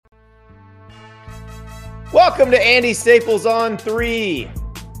Welcome to Andy Staples on 3.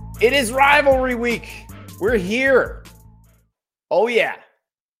 It is rivalry week. We're here. Oh yeah.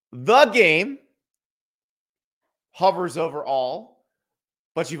 The game hovers over all,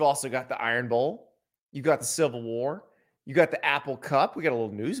 but you've also got the Iron Bowl. You got the Civil War. You got the Apple Cup. We got a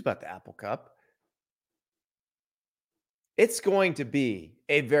little news about the Apple Cup. It's going to be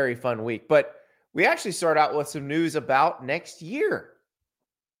a very fun week, but we actually start out with some news about next year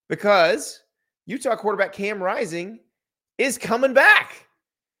because Utah quarterback Cam Rising is coming back.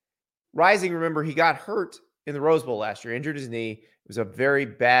 Rising, remember, he got hurt in the Rose Bowl last year, injured his knee. It was a very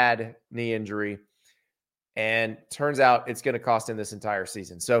bad knee injury, and turns out it's going to cost him this entire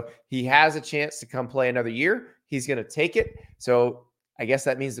season. So he has a chance to come play another year. He's going to take it. So I guess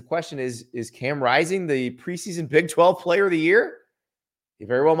that means the question is Cam Rising the preseason Big 12 Player of the Year? He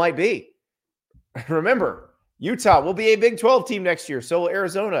very well might be. Remember, Utah will be a Big 12 team next year. So will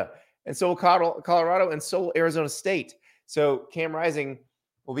Arizona, and so will Colorado, and so will Arizona State. So Cam Rising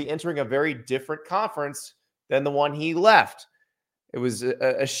will be entering a very different conference than the one he left. It was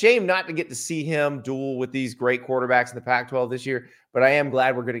a shame not to get to see him duel with these great quarterbacks in the Pac-12 this year, but I am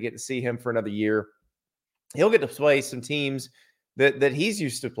glad we're going to get to see him for another year. He'll get to play some teams that he's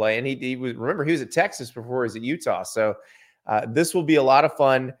used to play, and he was, remember, he was at Texas before he was at Utah. So this will be a lot of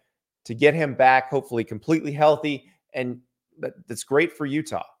fun to get him back, hopefully completely healthy, and that's great for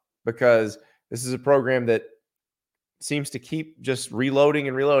Utah because this is a program that seems to keep just reloading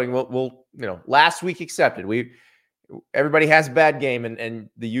and reloading. We'll last week accepted. Everybody has a bad game, and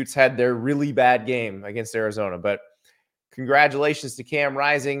the Utes had their really bad game against Arizona. But congratulations to Cam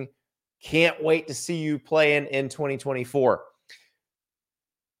Rising. Can't wait to see you playing in 2024.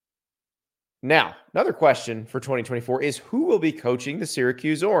 Now, another question for 2024 is who will be coaching the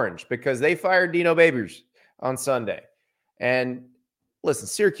Syracuse Orange? Because they fired Dino Babers on Sunday. And listen,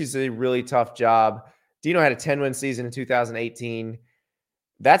 Syracuse is a really tough job. Dino had a 10-win season in 2018.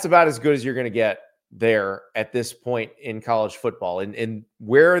 That's about as good as you're going to get there at this point in college football. And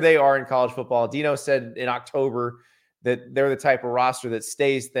where they are in college football, Dino said in October that they're the type of roster that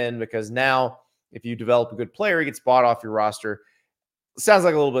stays thin because now if you develop a good player, he gets bought off your roster. Sounds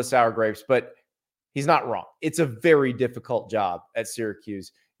like a little bit of sour grapes, but he's not wrong. It's a very difficult job at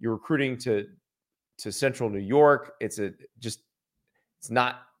Syracuse. You're recruiting to Central New York. It's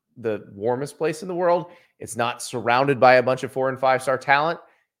not the warmest place in the world. It's not surrounded by a bunch of 4- and 5-star talent.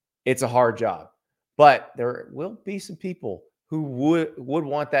 It's a hard job, but there will be some people who would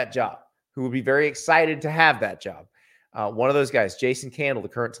want that job, who would be very excited to have that job. One of those guys, Jason Candle, the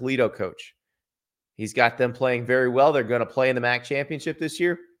current Toledo coach. He's got them playing very well. They're going to play in the MAC championship this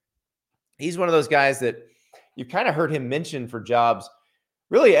year. He's one of those guys that you kind of heard him mention for jobs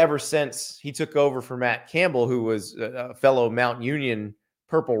really ever since he took over for Matt Campbell, who was a fellow Mount Union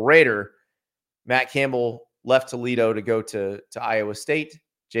Purple Raider. Matt Campbell left Toledo to go to Iowa State.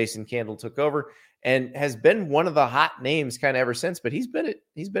 Jason Candle took over and has been one of the hot names kind of ever since, but he's been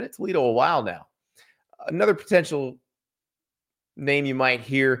at Toledo a while now. Another potential name you might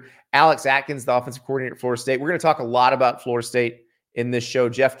hear, Alex Atkins, the offensive coordinator at Florida State. We're going to talk a lot about Florida State in this show.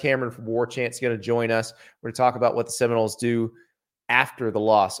 Jeff Cameron from War Chant is going to join us. We're going to talk about what the Seminoles do after the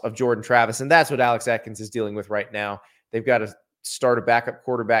loss of Jordan Travis, and that's what Alex Atkins is dealing with right now. They've got to start a backup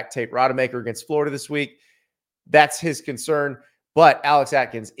quarterback, Tate Rodemaker, against Florida this week. That's his concern, but Alex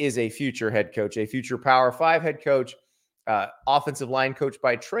Atkins is a future head coach, a future Power 5 head coach, offensive line coach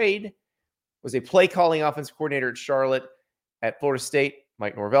by trade, was a play-calling offensive coordinator at Charlotte. At Florida State,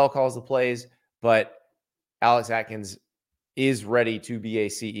 Mike Norvell calls the plays, but Alex Atkins is ready to be a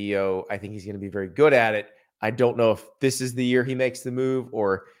CEO. I think he's going to be very good at it. I don't know if this is the year he makes the move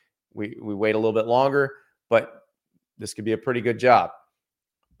or we wait a little bit longer, but this could be a pretty good job.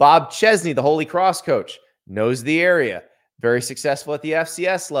 Bob Chesney, the Holy Cross coach, knows the area, very successful at the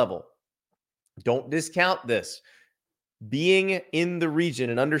FCS level. Don't discount this. Being in the region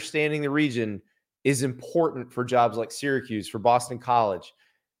and understanding the region is important for jobs like Syracuse, for Boston College,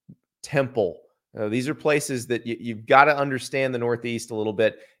 Temple. These are places that you've got to understand the Northeast a little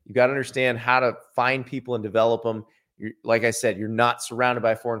bit. You've got to understand how to find people and develop them. Like I said, you're not surrounded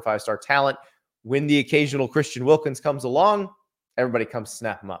by 4- and 5-star talent. When the occasional Christian Wilkins comes along, everybody comes to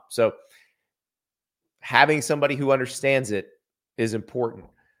snap him up. So having somebody who understands it is important.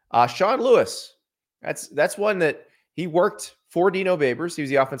 Sean Lewis, that's one that he worked for Dino Babers. He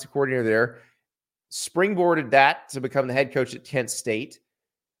was the offensive coordinator there. Springboarded that to become the head coach at Kent State.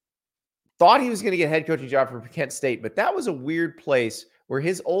 Thought he was going to get a head coaching job from Kent State, but that was a weird place where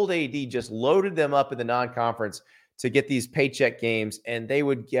his old AD just loaded them up in the non-conference to get these paycheck games, and they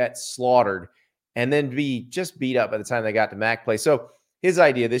would get slaughtered and then be just beat up by the time they got to MAC play. So his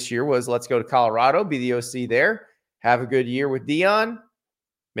idea this year was, let's go to Colorado, be the OC there, have a good year with Dion.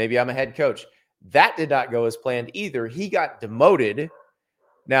 Maybe I'm a head coach. That did not go as planned either. He got demoted.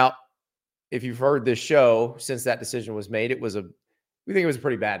 Now, if you've heard this show since that decision was made, we think it was a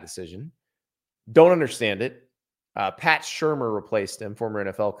pretty bad decision. Don't understand it. Pat Shurmur replaced him, former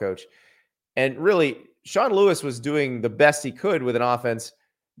NFL coach. And really, Sean Lewis was doing the best he could with an offense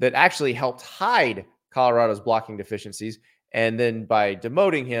that actually helped hide Colorado's blocking deficiencies. And then by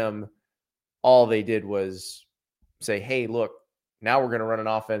demoting him, all they did was say, hey, look, now we're going to run an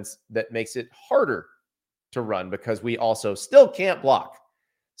offense that makes it harder to run because we also still can't block.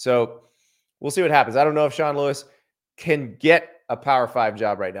 So we'll see what happens. I don't know if Sean Lewis can get a Power 5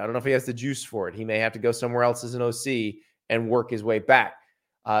 job right now. I don't know if he has the juice for it. He may have to go somewhere else as an OC and work his way back.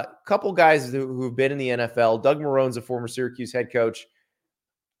 A couple guys who've been in the NFL. Doug Marone's a former Syracuse head coach.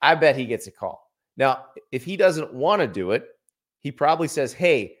 I bet he gets a call. Now, if he doesn't want to do it, he probably says,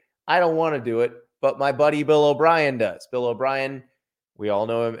 hey, I don't want to do it, but my buddy Bill O'Brien does. Bill O'Brien, we all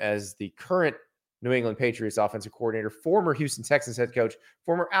know him as the current New England Patriots offensive coordinator, former Houston Texans head coach,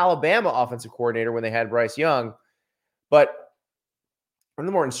 former Alabama offensive coordinator when they had Bryce Young. But one of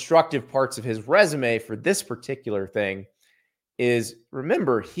the more instructive parts of his resume for this particular thing is,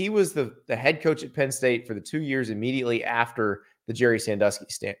 remember, he was the head coach at Penn State for the 2 years immediately after the Jerry Sandusky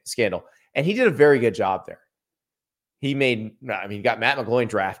scandal. And he did a very good job there. He got Matt McGloin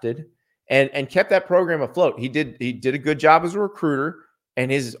drafted and kept that program afloat. He did a good job as a recruiter,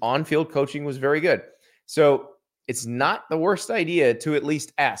 and his on-field coaching was very good. So it's not the worst idea to at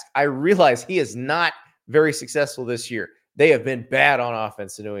least ask. I realize he is not very successful this year. They have been bad on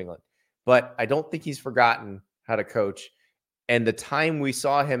offense in New England, but I don't think he's forgotten how to coach. And the time we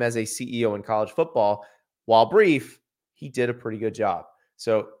saw him as a CEO in college football, while brief, he did a pretty good job.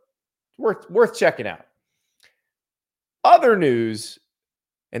 So worth checking out. Other news,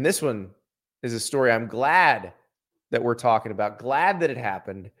 and this one is a story I'm glad that we're talking about, glad that it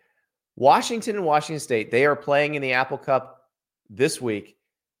happened. Washington and Washington State, they are playing in the Apple Cup this week.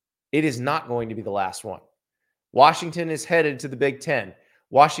 It is not going to be the last one. Washington is headed to the Big Ten.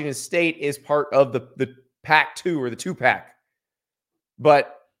 Washington State is part of the Pac-2 or the two-pack.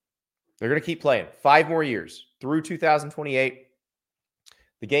 But they're going to keep playing 5 more years through 2028.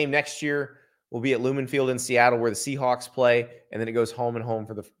 The game next year will be at Lumen Field in Seattle, where the Seahawks play, and then it goes home and home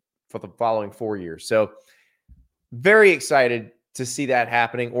for the following 4 years. So very excited to see that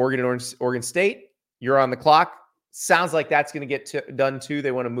happening. Oregon State, you're on the clock. Sounds like that's going to get done too.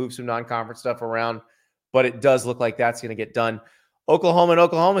 They want to move some non-conference stuff around, but it does look like that's going to get done. Oklahoma and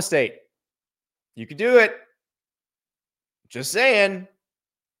Oklahoma State, you could do it. Just saying,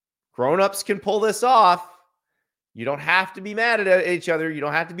 grown-ups can pull this off. You don't have to be mad at each other. You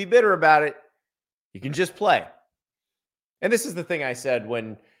don't have to be bitter about it. You can just play. And this is the thing I said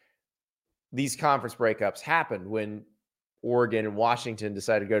when these conference breakups happened, when Oregon and Washington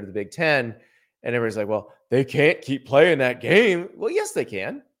decided to go to the Big Ten, and everybody's like, well, they can't keep playing that game. Well, yes, they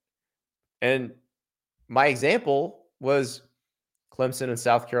can. And my example was Clemson and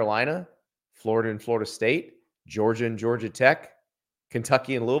South Carolina, Florida and Florida State, Georgia and Georgia Tech,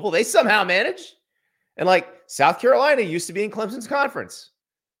 Kentucky and Louisville. They somehow managed. And South Carolina used to be in Clemson's conference.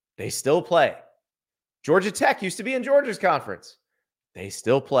 They still play. Georgia Tech used to be in Georgia's conference. They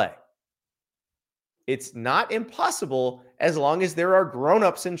still play. It's not impossible as long as there are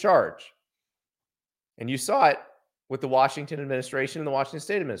grown-ups in charge. And you saw it with the Washington administration and the Washington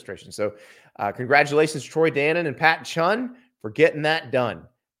State administration. So congratulations, Troy Dannon and Pat Chun, for getting that done.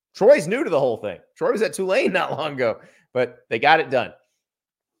 Troy's new to the whole thing. Troy was at Tulane not long ago, but they got it done.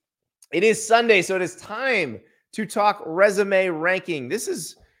 It is Sunday, so it is time to talk resume ranking. This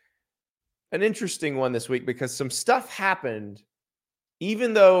is an interesting one this week because some stuff happened,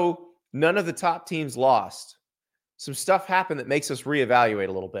 even though none of the top teams lost. Some stuff happened that makes us reevaluate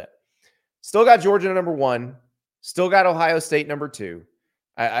a little bit. Still got Georgia number 1. Still got Ohio State number 2.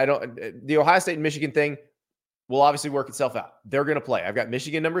 The Ohio State and Michigan thing will obviously work itself out. They're going to play. I've got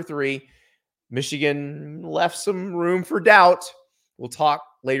Michigan number 3. Michigan left some room for doubt. We'll talk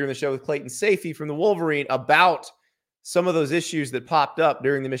later in the show with Clayton Safey from the Wolverine about some of those issues that popped up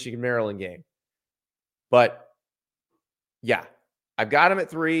during the Michigan-Maryland game. But yeah, I've got them at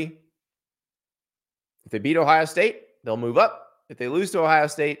 3. If they beat Ohio State, they'll move up. If they lose to Ohio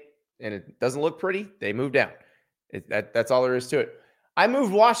State and it doesn't look pretty, they move down. That's all there is to it. I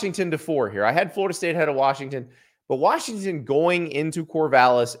moved Washington to 4 here. I had Florida State ahead of Washington, but Washington going into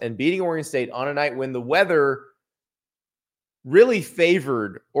Corvallis and beating Oregon State on a night when the weather really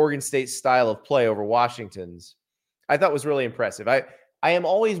favored Oregon State's style of play over Washington's, I thought was really impressive. I am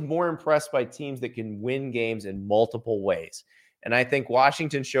always more impressed by teams that can win games in multiple ways. And I think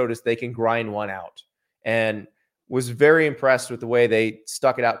Washington showed us they can grind one out, and was very impressed with the way they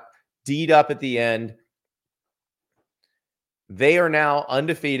stuck it out. D'd up at the end. They are now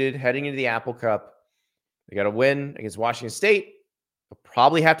undefeated heading into the Apple Cup. They got to win against Washington State. They'll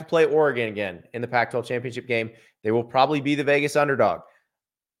probably have to play Oregon again in the Pac-12 championship game. They will probably be the Vegas underdog.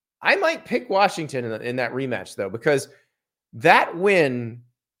 I might pick Washington in that rematch, though, because that win,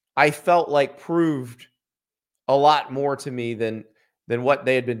 I felt like, proved a lot more to me than what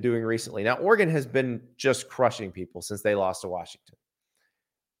they had been doing recently. Now, Oregon has been just crushing people since they lost to Washington.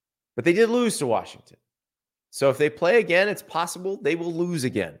 But they did lose to Washington. So if they play again, it's possible they will lose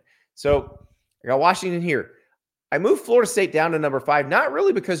again. So I got Washington here. I moved Florida State down to number 5, not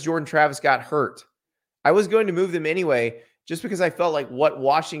really because Jordan Travis got hurt. I was going to move them anyway, just because I felt like what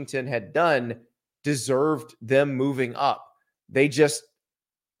Washington had done deserved them moving up. They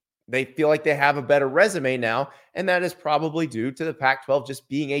feel like they have a better resume now, and that is probably due to the Pac-12 just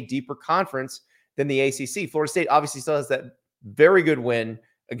being a deeper conference than the ACC. Florida State obviously still has that very good win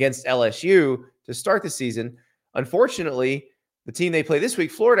against LSU to start the season. Unfortunately, the team they play this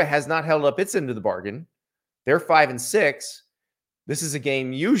week, Florida, has not held up its end of the bargain. They're 5-6. This is a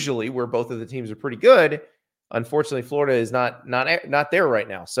game usually where both of the teams are pretty good. Unfortunately, Florida is not there right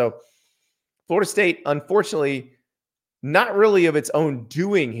now. So Florida State, unfortunately, not really of its own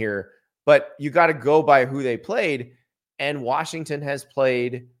doing here, but you got to go by who they played. And Washington has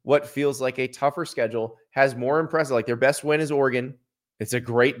played what feels like a tougher schedule, has more impressive. Like, their best win is Oregon. It's a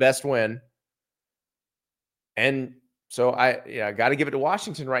great best win. And so I got to give it to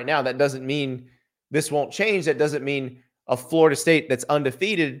Washington right now. That doesn't mean this won't change. That doesn't mean a Florida State that's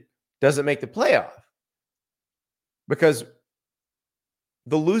undefeated doesn't make the playoff. Because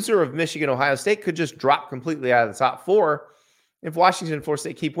the loser of Michigan, Ohio State could just drop completely out of the top 4. If Washington and Florida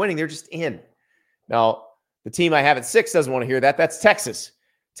State keep winning, they're just in. Now, the team I have at 6 doesn't want to hear that. That's Texas.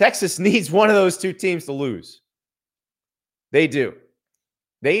 Texas needs one of those two teams to lose. They do.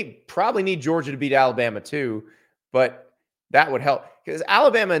 They probably need Georgia to beat Alabama too, but that would help. Because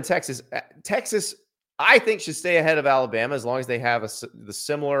Alabama and Texas, I think, should stay ahead of Alabama as long as they have the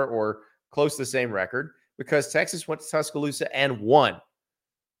similar or close to the same record, because Texas went to Tuscaloosa and won,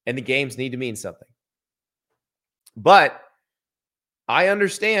 and the games need to mean something. But I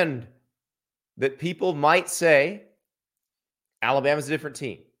understand that people might say Alabama's a different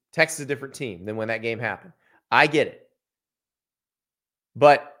team, Texas is a different team than when that game happened. I get it.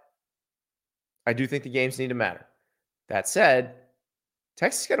 But I do think the games need to matter. That said,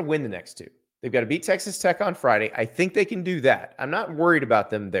 Texas got to win the next 2. They've got to beat Texas Tech on Friday. I think they can do that. I'm not worried about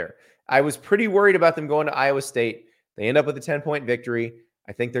them there. I was pretty worried about them going to Iowa State. They end up with a 10-point victory.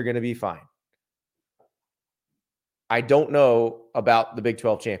 I think they're going to be fine. I don't know about the Big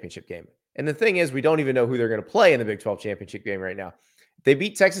 12 championship game. And the thing is, we don't even know who they're going to play in the Big 12 championship game right now. If they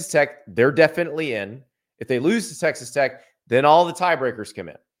beat Texas Tech, they're definitely in. If they lose to Texas Tech, then all the tiebreakers come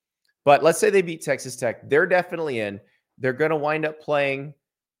in. But let's say they beat Texas Tech. They're definitely in. They're going to wind up playing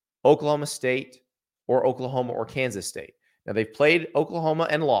Oklahoma State or Oklahoma or Kansas State. Now, they've played Oklahoma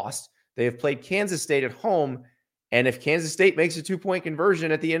and lost. They have played Kansas State at home. And if Kansas State makes a 2-point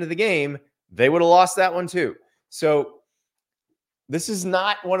conversion at the end of the game, they would have lost that one too. So this is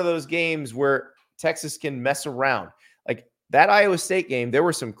not one of those games where Texas can mess around. Like that Iowa State game, there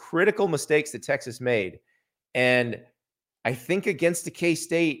were some critical mistakes that Texas made. And I think against a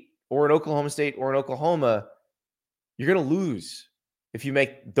K-State or an Oklahoma State or an Oklahoma, you're going to lose if you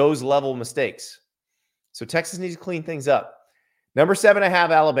make those level mistakes. So Texas needs to clean things up. Number 7, I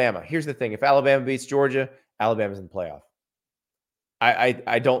have Alabama. Here's the thing. If Alabama beats Georgia, Alabama's in the playoff.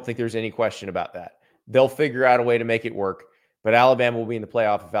 I don't think there's any question about that. They'll figure out a way to make it work, but Alabama will be in the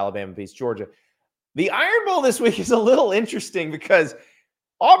playoff if Alabama beats Georgia. The Iron Bowl this week is a little interesting because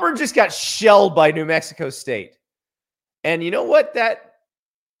Auburn just got shelled by New Mexico State. And you know what that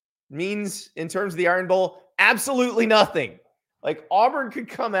means in terms of the Iron Bowl? Absolutely nothing. Like, Auburn could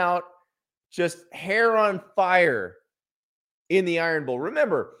come out just hair on fire in the Iron Bowl.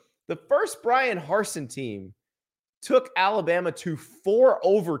 Remember, the first Brian Harsin team took Alabama to 4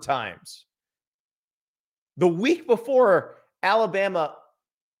 overtimes. The week before, Alabama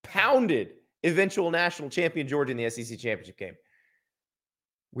pounded eventual national champion Georgia in the SEC championship game.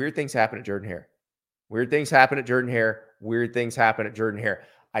 Weird things happen at Jordan-Hare. Weird things happen at Jordan-Hare. Weird things happen at Jordan-Hare.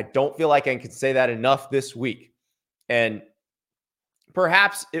 I don't feel like I can say that enough this week. And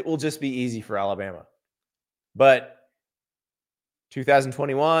perhaps it will just be easy for Alabama. But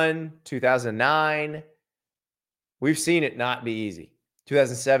 2021, 2009, we've seen it not be easy.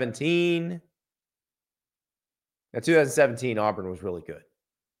 2017. Now, 2017, Auburn was really good.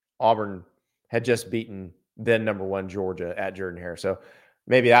 Auburn had just beaten then number 1 Georgia at Jordan-Hare. So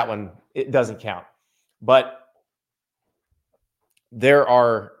maybe that one, it doesn't count. But there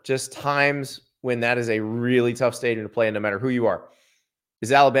are just times when that is a really tough stadium to play in, no matter who you are.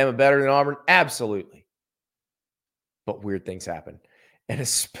 Is Alabama better than Auburn? Absolutely. But weird things happen. And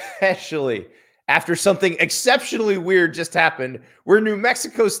especially after something exceptionally weird just happened where New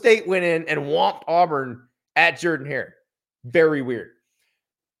Mexico State went in and whomped Auburn at Jordan-Hare. Very weird.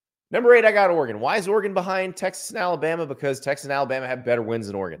 Number 8, I got Oregon. Why is Oregon behind Texas and Alabama? Because Texas and Alabama have better wins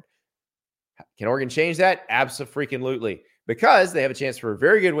than Oregon. Can Oregon change that? Abso-freaking-lutely. Because they have a chance for a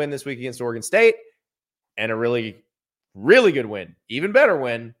very good win this week against Oregon State and a really, really good win, even better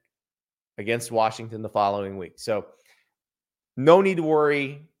win against Washington the following week. So no need to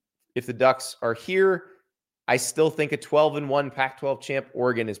worry if the Ducks are here. I still think a 12-1 Pac-12 champ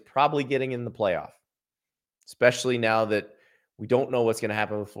Oregon is probably getting in the playoff, especially now that we don't know what's going to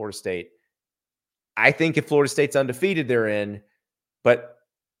happen with Florida State. I think if Florida State's undefeated, they're in, but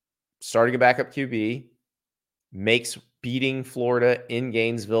starting a backup QB makes beating Florida in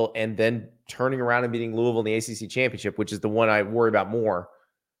Gainesville and then turning around and beating Louisville in the ACC championship, which is the one I worry about more,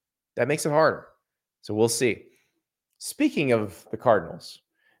 that makes it harder. So we'll see. Speaking of the Cardinals,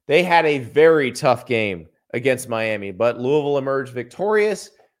 they had a very tough game against Miami, but Louisville emerged victorious,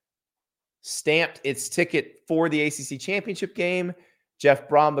 stamped its ticket for the ACC championship game. Jeff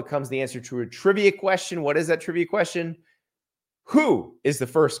Brom becomes the answer to a trivia question. What is that trivia question? Who is the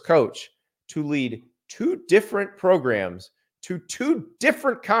first coach to lead 2 different programs to 2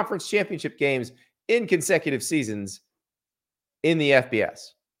 different conference championship games in consecutive seasons in the FBS?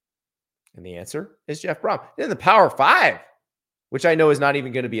 And the answer is Jeff Brom. In the Power 5, which I know is not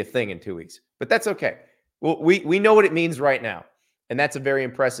even going to be a thing in 2 weeks, but that's okay. Well, we know what it means right now, and that's a very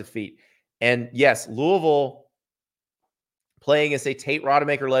impressive feat. And yes, Louisville playing as a Tate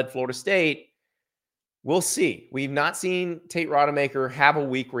Rodemaker-led Florida State, we'll see. We've not seen Tate Rodemaker have a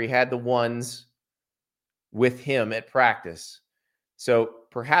week where he had the ones with him at practice. So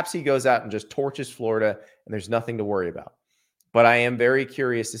perhaps he goes out and just torches Florida and there's nothing to worry about. But I am very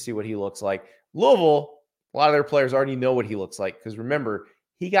curious to see what he looks like. Louisville, a lot of their players already know what he looks like because remember,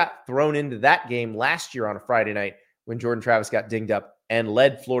 he got thrown into that game last year on a Friday night when Jordan Travis got dinged up and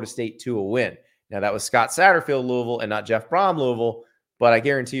led Florida State to a win. Now, that was Scott Satterfield Louisville and not Jeff Brom Louisville, but I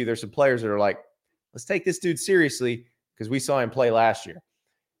guarantee you there's some players that are like, let's take this dude seriously because we saw him play last year.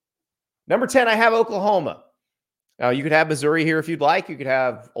 Number 10, I have Oklahoma. Now, you could have Missouri here if you'd like. You could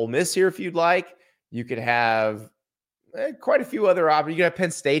have Ole Miss here if you'd like. You could have quite a few other options. You could have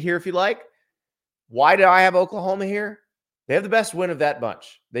Penn State here if you'd like. Why do I have Oklahoma here? They have the best win of that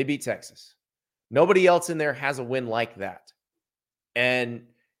bunch. They beat Texas. Nobody else in there has a win like that. And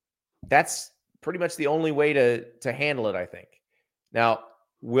that's pretty much the only way to handle it, I think. Now,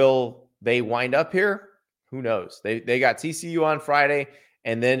 will they wind up here? Who knows? They got TCU on Friday,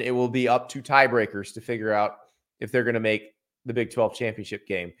 and then it will be up to tiebreakers to figure out if they're going to make the Big 12 championship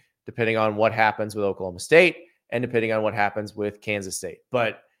game, depending on what happens with Oklahoma State and depending on what happens with Kansas State.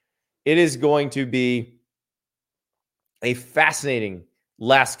 But it is going to be a fascinating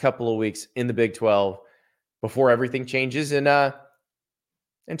last couple of weeks in the Big 12 before everything changes in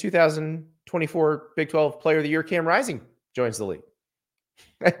 2024 Big 12 Player of the Year. Cam Rising joins the league.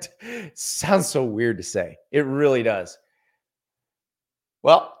 That sounds so weird to say. It really does.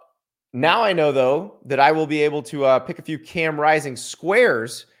 Well, now I know, though, that I will be able to pick a few Cam Rising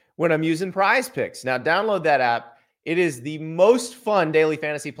squares when I'm using Prize Picks. Now, download that app. It is the most fun daily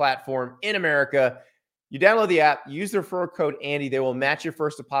fantasy platform in America. You download the app, use their referral code Andy. They will match your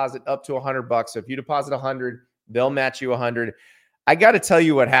first deposit up to $100. So if you deposit $100, they'll match you $100. I got to tell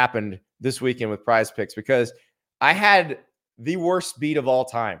you what happened this weekend with Prize Picks because I had the worst beat of all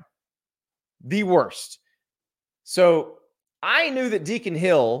time. The worst. So I knew that Deacon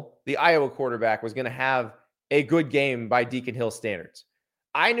Hill, the Iowa quarterback, was going to have a good game by Deacon Hill standards.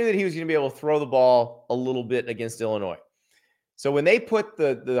 I knew that he was going to be able to throw the ball a little bit against Illinois. So when they put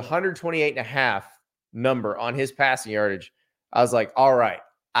the 128.5 number on his passing yardage, I was like, all right,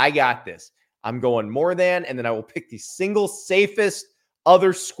 I got this. I'm going more than, and then I will pick the single safest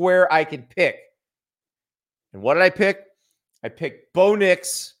other square I could pick. And what did I pick? I picked Bo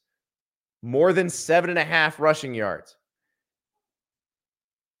Nix more than 7.5 rushing yards.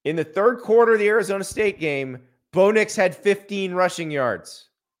 In the third quarter of the Arizona State game, Bo Nix had 15 rushing yards.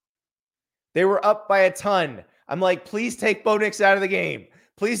 They were up by a ton. I'm like, please take Bo Nix out of the game.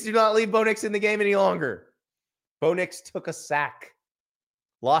 Please do not leave Bo Nix in the game any longer. Bo Nix took a sack,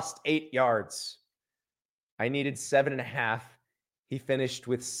 lost 8 yards. I needed 7.5. He finished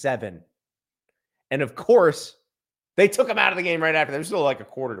with 7. And of course, they took him out of the game right after. There's still like a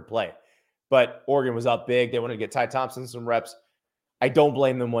quarter to play. but Oregon was up big. They wanted to get Ty Thompson some reps. I don't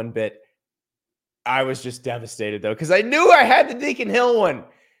blame them one bit. I was just devastated, though, because I knew I had the Deacon Hill one.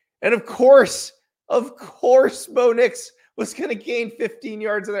 And of course, Bo Nix was going to gain 15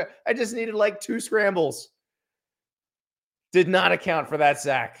 yards in there. I just needed like 2 scrambles. Did not account for that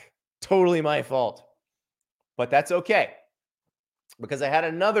sack. Totally my fault. But that's okay, because I had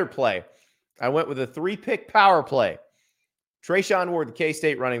another play. I went with a 3-pick power play. Trayshawn Ward, the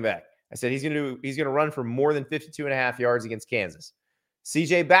K-State running back. I said he's going to run for more than 52.5 yards against Kansas.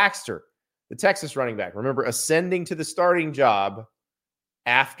 CJ Baxter, the Texas running back. Remember, ascending to the starting job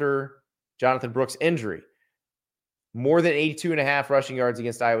after Jonathan Brooks' injury. More than 82.5 rushing yards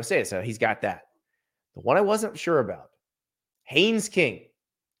against Iowa State. So he's got that. The one I wasn't sure about, Haynes King,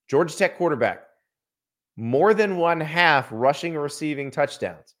 Georgia Tech quarterback. More than 1/2 rushing or receiving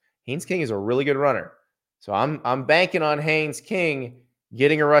touchdowns. Haynes King is a really good runner. So I'm banking on Haynes King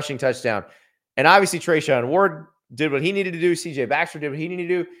getting a rushing touchdown. And obviously Trayshawn Ward did what he needed to do. CJ Baxter did what he needed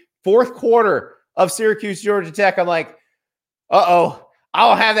to do. Fourth quarter of Syracuse, Georgia Tech. I'm like, I'll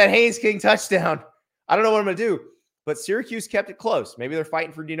have that Haynes King touchdown. I don't know what I'm going to do. But Syracuse kept it close. Maybe they're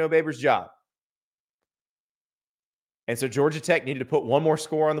fighting for Dino Babers' job. And so Georgia Tech needed to put one more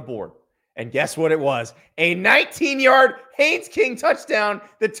score on the board. And guess what it was? A 19-yard Haynes King touchdown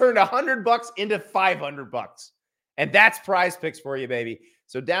that turned $100 into $500. And that's Prize Picks for you, baby.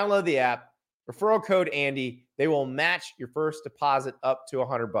 So download the app. Referral code Andy. They will match your first deposit up to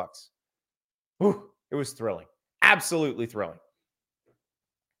 $100. Whew, it was thrilling. Absolutely thrilling.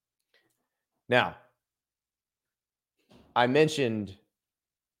 Now, I mentioned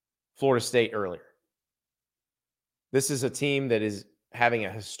Florida State earlier. This is a team that is having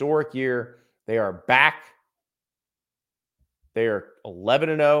a historic year. They are back. They are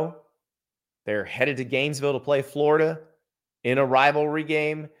 11-0. They're headed to Gainesville to play Florida in a rivalry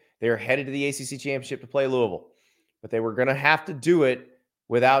game. They're headed to the ACC Championship to play Louisville. But they were going to have to do it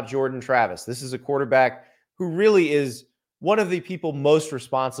without Jordan Travis. This is a quarterback who really is one of the people most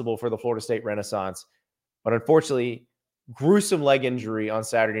responsible for the Florida State Renaissance. But unfortunately, gruesome leg injury on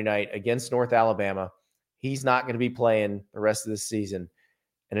Saturday night against North Alabama. He's not going to be playing the rest of this season.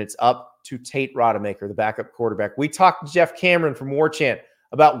 And it's up to Tate Rodemaker, the backup quarterback. We talked to Jeff Cameron from War Chant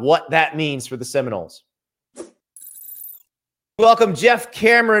about what that means for the Seminoles. Welcome, Jeff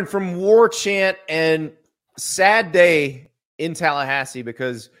Cameron from War Chant. And sad day in Tallahassee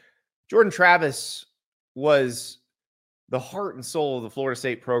because Jordan Travis was the heart and soul of the Florida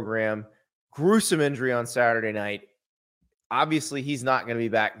State program. Gruesome injury on Saturday night. Obviously, he's not going to be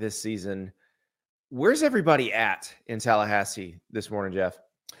back this season. Where's everybody at in Tallahassee this morning, Jeff?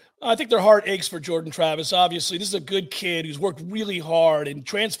 I think their heart aches for Jordan Travis. Obviously, this is a good kid who's worked really hard and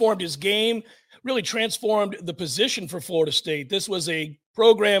transformed his game, really transformed the position for Florida State. This was a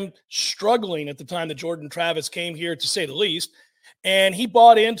program struggling at the time that Jordan Travis came here, to say the least. And he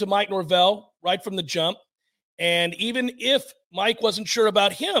bought into Mike Norvell right from the jump. And even if Mike wasn't sure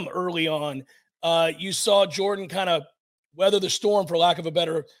about him early on, you saw Jordan kind of weather the storm, for lack of a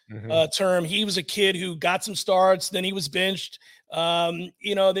better term. He was a kid who got some starts, then he was benched. Then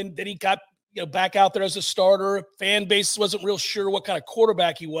he got back out there as a starter. Fan base wasn't real sure what kind of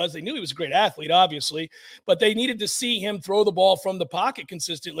quarterback he was. They knew he was a great athlete, obviously, but they needed to see him throw the ball from the pocket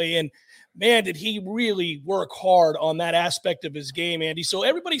consistently. And man, did he really work hard on that aspect of his game, Andy. So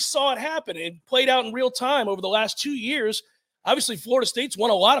everybody saw it happen. It played out in real time over the last 2 years. Obviously, Florida State's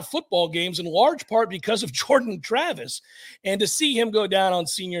won a lot of football games in large part because of Jordan Travis. And to see him go down on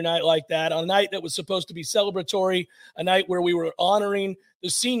senior night like that, on a night that was supposed to be celebratory, a night where we were honoring the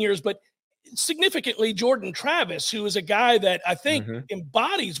seniors, but significantly Jordan Travis, who is a guy that I think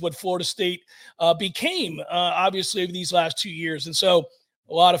embodies what Florida State became, obviously, over these last 2 years. And so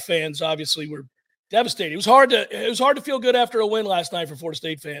a lot of fans obviously were devastated. It was hard to feel good after a win last night for Florida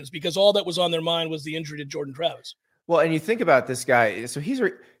State fans because all that was on their mind was the injury to Jordan Travis. Well, and you think about this guy. So here's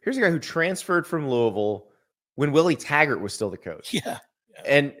a guy who transferred from Louisville when Willie Taggart was still the coach. Yeah.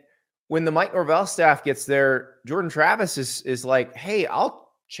 And when the Mike Norvell staff gets there, Jordan Travis is like, hey,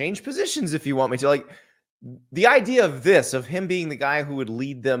 I'll change positions if you want me to. Like, the idea of him being the guy who would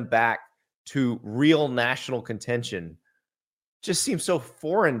lead them back to real national contention just seems so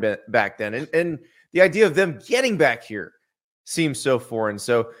foreign back then. And the idea of them getting back here seems so foreign.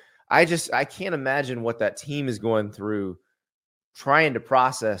 So I can't imagine what that team is going through trying to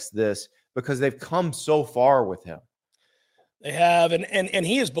process this because they've come so far with him. They have, and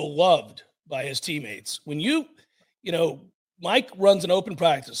he is beloved by his teammates. When Mike runs an open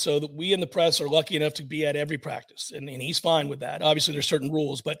practice so that we in the press are lucky enough to be at every practice, and he's fine with that. Obviously, there's certain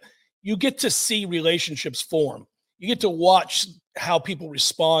rules, but you get to see relationships form. You get to watch how people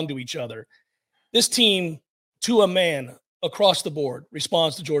respond to each other. This team, to a man across the board,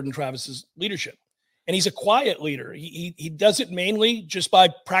 responds to Jordan Travis's leadership. And he's a quiet leader. He does it mainly just by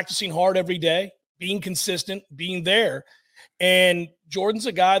practicing hard every day, being consistent, being there. And Jordan's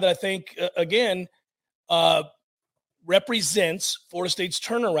a guy that I think, again, represents Florida State's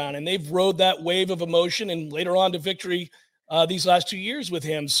turnaround. And they've rode that wave of emotion and later on to victory these last 2 years with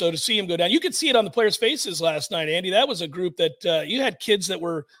him. So to see him go down, you could see it on the players' faces last night, Andy. That was a group that you had kids that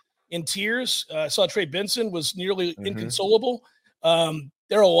were in tears. I saw Trey Benson was nearly inconsolable.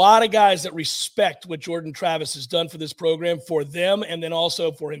 There are a lot of guys that respect what Jordan Travis has done for this program, for them, and then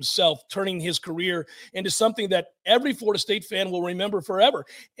also for himself, turning his career into something that every Florida State fan will remember forever.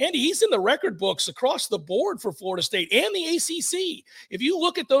 And he's in the record books across the board for Florida State and the ACC. If you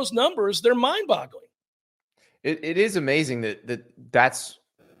look at those numbers, they're mind-boggling. It is amazing that's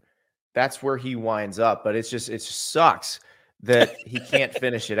where he winds up, but it just sucks that he can't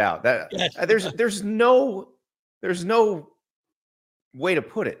finish it out. There's no way to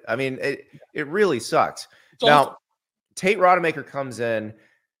put it. I mean, it really sucks. Now, Tate Rodemaker comes in,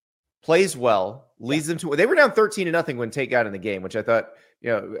 plays well, leads them to. They were down 13-0 when Tate got in the game, which I thought,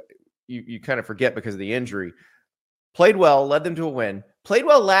 you kind of forget because of the injury. Played well, led them to a win. Played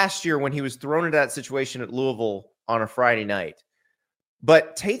well last year when he was thrown into that situation at Louisville on a Friday night.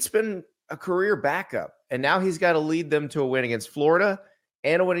 But Tate's been a career backup, and now he's got to lead them to a win against Florida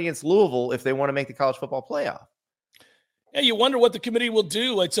and a win against Louisville if they want to make the college football playoff. Yeah, you wonder what the committee will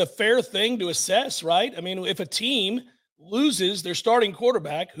do. It's a fair thing to assess, right? I mean, if a team loses their starting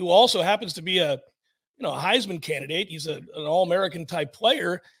quarterback, who also happens to be a Heisman candidate, he's an All-American type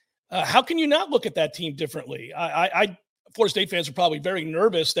player, how can you not look at that team differently? Florida State fans are probably very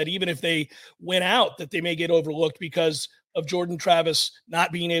nervous that even if they win out, that they may get overlooked because of Jordan Travis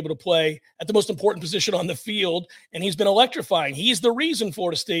not being able to play at the most important position on the field. And he's been electrifying. He's the reason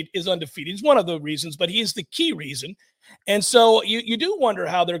Florida State is undefeated. He's one of the reasons, but he is the key reason. And so you do wonder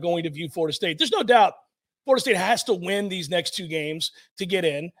how they're going to view Florida State. There's no doubt Florida State has to win these next two games to get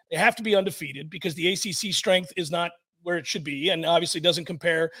in. They have to be undefeated because the ACC strength is not where it should be, and obviously doesn't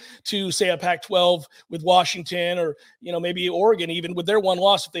compare to, say, a Pac-12 with Washington or, maybe Oregon, even with their one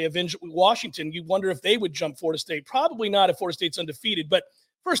loss. If they avenge Washington, you wonder if they would jump Florida State. Probably not if Florida State's undefeated. But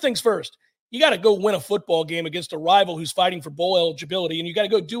first things first, you got to go win a football game against a rival who's fighting for bowl eligibility, and you got to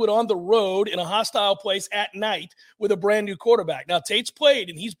go do it on the road in a hostile place at night with a brand new quarterback. Now, Tate's played,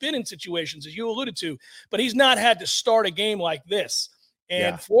 and he's been in situations, as you alluded to, but he's not had to start a game like this.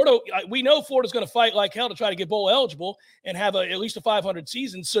 And Florida, we know Florida's going to fight like hell to try to get bowl eligible and have at least a 500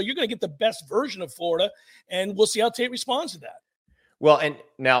 season. So you're going to get the best version of Florida, and we'll see how Tate responds to that. Well, and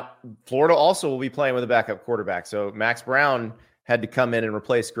now Florida also will be playing with a backup quarterback. So Max Brown had to come in and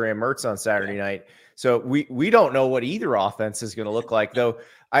replace Graham Mertz on Saturday night. So we don't know what either offense is going to look like, though.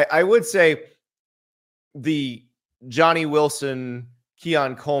 I would say the Johnny Wilson,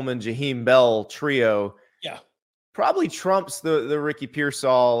 Keon Coleman, Jaheim Bell trio probably trumps the Ricky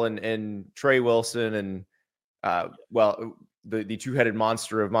Pearsall and Trey Wilson and, the two-headed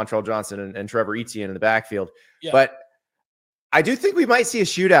monster of Montrell Johnson and Trevor Etienne in the backfield. Yeah. But I do think we might see a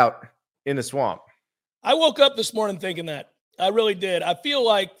shootout in the Swamp. I woke up this morning thinking that. I really did. I feel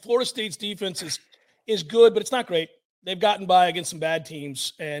like Florida State's defense is good, but it's not great. They've gotten by against some bad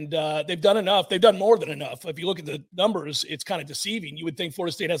teams, and they've done enough. They've done more than enough. If you look at the numbers, it's kind of deceiving. You would think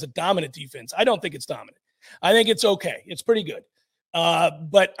Florida State has a dominant defense. I don't think it's dominant. I think it's okay. It's pretty good.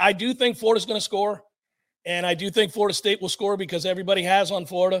 But I do think Florida's going to score, and I do think Florida State will score because everybody has on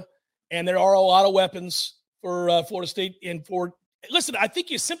Florida, and there are a lot of weapons for Florida State. Listen, I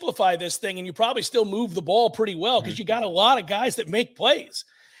think you simplify this thing, and you probably still move the ball pretty well because you got a lot of guys that make plays.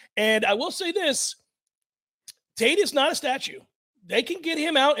 And I will say this, Tate is not a statue. They can get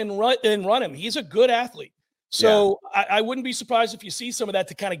him out and run him. He's a good athlete. So I wouldn't be surprised if you see some of that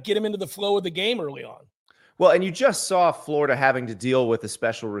to kind of get him into the flow of the game early on. Well, and you just saw Florida having to deal with a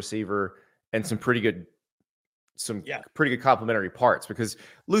special receiver and some pretty good complementary parts, because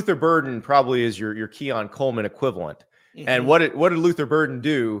Luther Burden probably is your Keon Coleman equivalent. Mm-hmm. And what did Luther Burden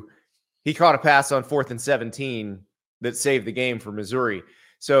do? He caught a pass on 4th and 17 that saved the game for Missouri.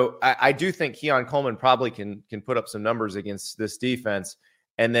 So I do think Keon Coleman probably can put up some numbers against this defense.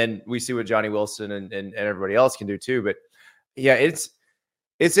 And then we see what Johnny Wilson and everybody else can do too. But yeah, it's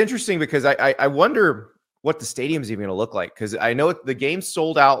interesting because I wonder what the stadium is even going to look like, because I know the game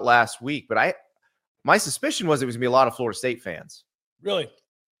sold out last week, but my suspicion was it was going to be a lot of Florida State fans. Really?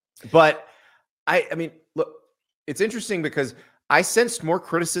 But I mean, look, it's interesting because I sensed more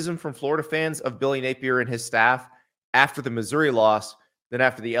criticism from Florida fans of Billy Napier and his staff after the Missouri loss than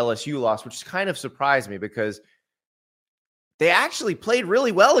after the LSU loss, which kind of surprised me because they actually played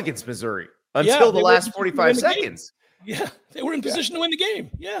really well against Missouri. until the last 45 seconds. Yeah, they were in position to win the game.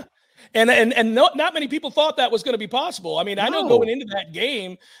 Yeah. And not many people thought that was going to be possible. I mean, I know going into that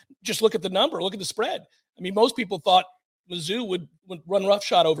game, just look at the number, look at the spread. I mean, most people thought Mizzou would run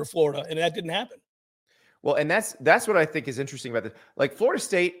roughshod over Florida, and that didn't happen. Well, and that's what I think is interesting about this. Like Florida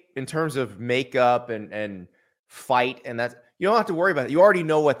State, in terms of makeup and fight, and that's, you don't have to worry about it. You already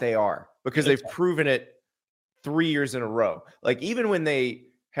know what they are because they've proven it 3 years in a row. Like even when they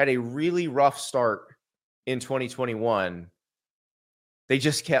had a really rough start in 2021, they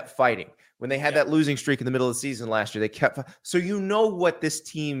just kept fighting. When they had that losing streak in the middle of the season last year, they kept. So you know what this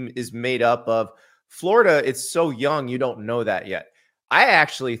team is made up of. Florida, it's so young, you don't know that yet. I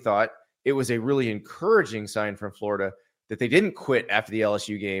actually thought it was a really encouraging sign from Florida that they didn't quit after the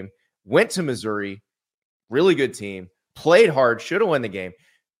LSU game, went to Missouri, really good team, played hard, should have won the game.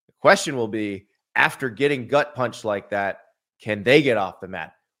 The question will be, after getting gut punched like that, can they get off the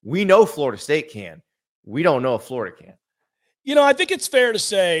mat? We know Florida State can. We don't know if Florida can. You know, I think it's fair to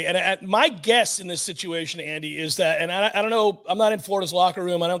say, and my guess in this situation, Andy, is that, and I don't know, I'm not in Florida's locker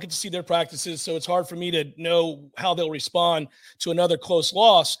room. I don't get to see their practices, so it's hard for me to know how they'll respond to another close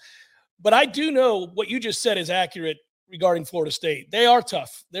loss. But I do know what you just said is accurate regarding Florida State. They are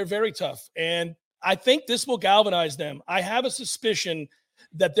tough. They're very tough. And I think this will galvanize them. I have a suspicion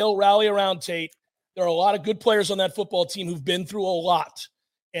that they'll rally around Tate. There are a lot of good players on that football team who've been through a lot,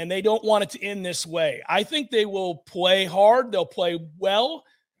 and they don't want it to end this way. I think they will play hard. They'll play well.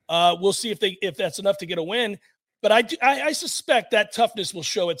 We'll see if that's enough to get a win. But I suspect that toughness will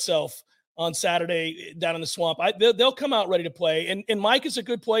show itself on Saturday down in the Swamp. They'll come out ready to play. And Mike is a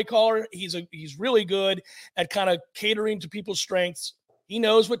good play caller. He's really good at kind of catering to people's strengths. He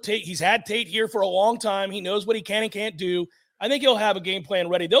knows what Tate – he's had Tate here for a long time. He knows what he can and can't do. I think he'll have a game plan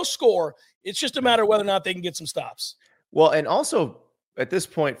ready. They'll score. It's just a matter of whether or not they can get some stops. Well, and also at this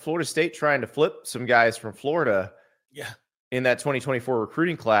point, Florida State trying to flip some guys from Florida in that 2024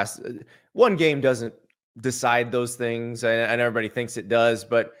 recruiting class. One game doesn't decide those things, and everybody thinks it does,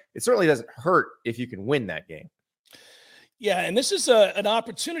 but it certainly doesn't hurt if you can win that game. Yeah, and this is an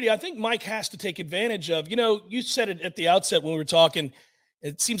opportunity I think Mike has to take advantage of. You know, you said it at the outset when we were talking.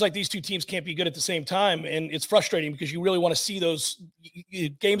 It seems like these two teams can't be good at the same time, and it's frustrating because you really want to see those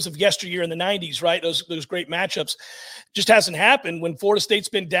games of yesteryear in the 90s, right? Those great matchups. Just hasn't happened. When Florida State's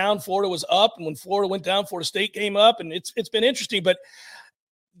been down, Florida was up, and when Florida went down, Florida State came up, and it's been interesting. But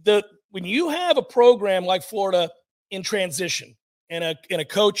when you have a program like Florida in transition and a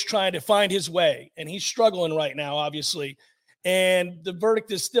coach trying to find his way, and he's struggling right now, obviously, and the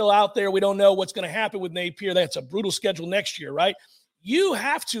verdict is still out there. We don't know what's going to happen with Napier. That's a brutal schedule next year, right? You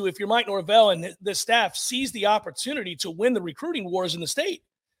have to, if you're Mike Norvell and the staff, seize the opportunity to win the recruiting wars in the state.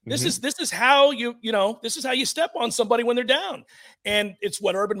 This is how this is how you step on somebody when they're down. And it's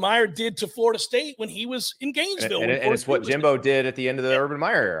what Urban Meyer did to Florida State when he was in Gainesville. And it's what Jimbo did at the end of the Urban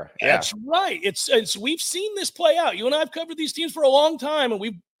Meyer era. That's right. It's we've seen this play out. You and I have covered these teams for a long time, and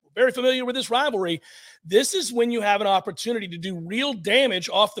we're very familiar with this rivalry. This is when you have an opportunity to do real damage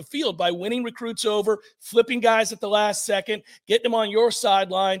off the field by winning recruits over, flipping guys at the last second, getting them on your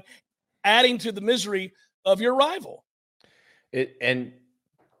sideline, adding to the misery of your rival.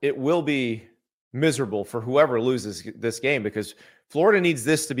 It will be miserable for whoever loses this game because Florida needs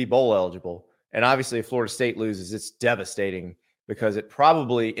this to be bowl eligible. And obviously, if Florida State loses, it's devastating because it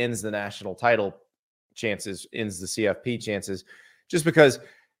probably ends the national title chances, ends the CFP chances, just because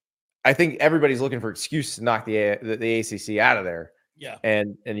I think everybody's looking for excuse to knock the ACC out of there. Yeah.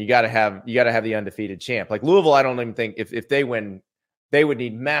 And you got to have the undefeated champ. Like Louisville, I don't even think if they win, they would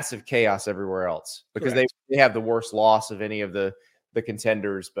need massive chaos everywhere else because they have the worst loss of any of the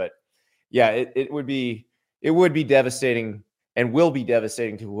contenders. But yeah, it would be devastating and will be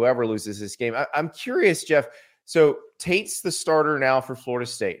devastating to whoever loses this game. I'm curious, Jeff. So Tate's the starter now for Florida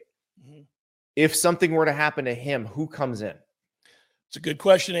State. Mm-hmm. If something were to happen to him, who comes in? It's a good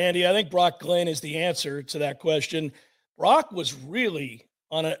question, Andy. I think Brock Glenn is the answer to that question. Brock was really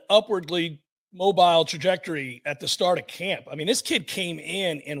on an upwardly mobile trajectory at the start of camp. I mean, this kid came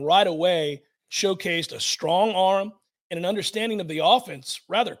in and right away showcased a strong arm and an understanding of the offense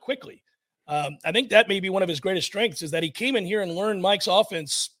rather quickly. I think that may be one of his greatest strengths is that he came in here and learned Mike's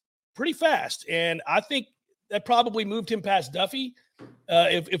offense pretty fast. And I think that probably moved him past Duffy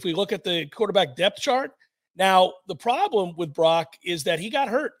if we look at the quarterback depth chart. Now, the problem with Brock is that he got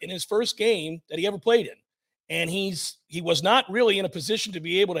hurt in his first game that he ever played in. And he was not really in a position to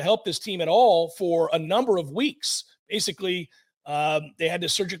be able to help this team at all for a number of weeks. Basically, they had to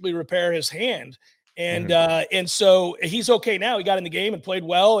surgically repair his hand. And Mhm. and so he's okay now. He got in the game and played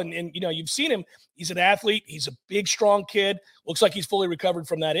well. And you've seen him. He's an athlete. He's a big, strong kid. Looks like he's fully recovered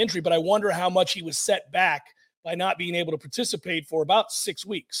from that injury. But I wonder how much he was set back by not being able to participate for about 6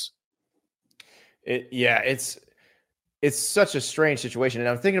 weeks. It's such a strange situation. And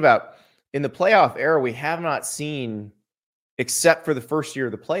I'm thinking about in the playoff era, we have not seen, except for the first year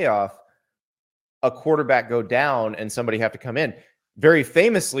of the playoff, a quarterback go down and somebody have to come in. Very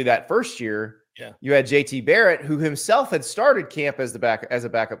famously, that first year, you had JT Barrett, who himself had started camp as a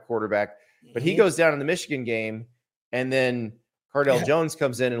backup quarterback, but he goes down in the Michigan game, and then Cardell Jones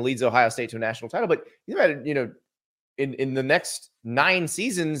comes in and leads Ohio State to a national title. But in the next 9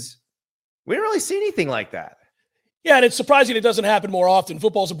 seasons, we didn't really see anything like that. Yeah, and it's surprising it doesn't happen more often.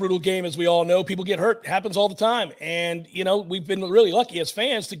 Football's a brutal game, as we all know. People get hurt. It happens all the time. And, we've been really lucky as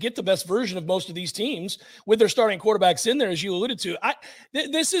fans to get the best version of most of these teams with their starting quarterbacks in there, as you alluded to.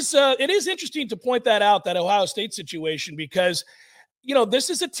 It is interesting to point that out, that Ohio State situation, because, this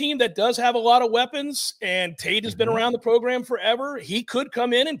is a team that does have a lot of weapons, and Tate has been around the program forever. He could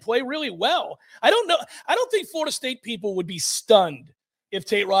come in and play really well. I don't know. I don't think Florida State people would be stunned if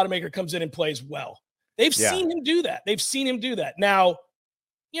Tate Rodemaker comes in and plays well. They've seen him do that. Now,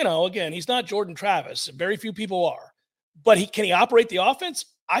 again, he's not Jordan Travis. Very few people are. But can he operate the offense?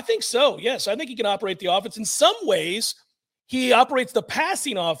 I think so. Yes, I think he can operate the offense. In some ways, he operates the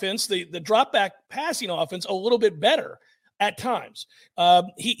passing offense, the drop back passing offense, a little bit better at times.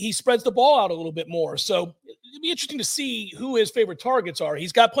 He spreads the ball out a little bit more. So it'd be interesting to see who his favorite targets are.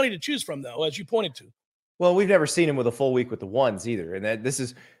 He's got plenty to choose from, though, as you pointed to. Well, we've never seen him with a full week with the ones either. And this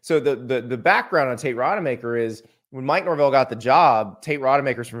is so the background on Tate Rodemaker is when Mike Norvell got the job, Tate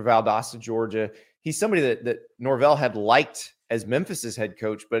Rodemaker's from Valdosta, Georgia. He's somebody that Norvell had liked as Memphis's head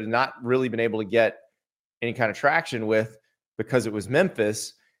coach, but had not really been able to get any kind of traction with because it was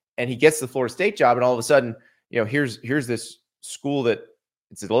Memphis. And he gets the Florida State job, and all of a sudden, here's this school that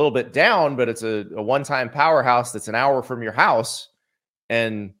it's a little bit down, but it's a one-time powerhouse that's an hour from your house.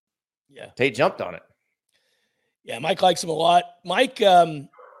 And Tate jumped on it. Yeah, Mike likes him a lot. Mike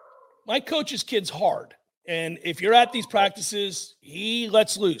coaches kids hard. And if you're at these practices, he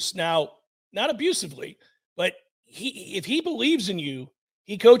lets loose. Now, not abusively, but if he believes in you,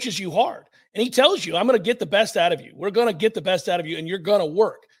 he coaches you hard. And he tells you, I'm going to get the best out of you. We're going to get the best out of you, and you're going to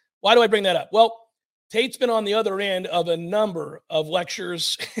work. Why do I bring that up? Well, Tate's been on the other end of a number of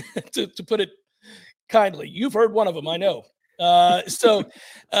lectures, to put it kindly. You've heard one of them, I know.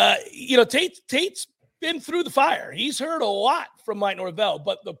 Tate's been through the fire. He's heard a lot from Mike Norvell,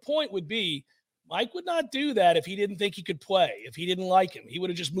 but the point would be Mike would not do that if he didn't think he could play, if he didn't like him. He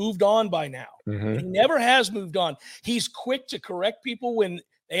would have just moved on by now. Mm-hmm. He never has moved on. He's quick to correct people when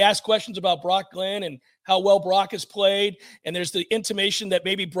they ask questions about Brock Glenn and how well Brock has played, and there's the intimation that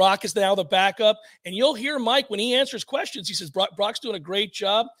maybe Brock is now the backup. And you'll hear Mike when he answers questions, he says, Brock's doing a great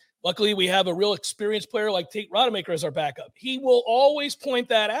job. Luckily, we have a real experienced player like Tate Rodemaker as our backup. He will always point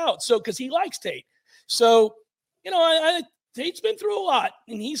that out. So, because he likes Tate. So, Tate's been through a lot,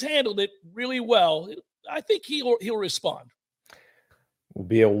 and he's handled it really well. I think he'll respond. Will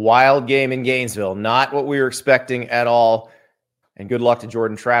be a wild game in Gainesville. Not what we were expecting at all. And good luck to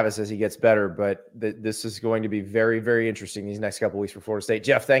Jordan Travis as he gets better. But this is going to be very, very interesting these next couple of weeks for Florida State.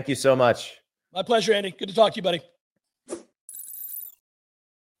 Jeff, thank you so much. My pleasure, Andy. Good to talk to you, buddy.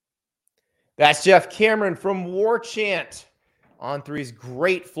 That's Jeff Cameron from War Chant on 3's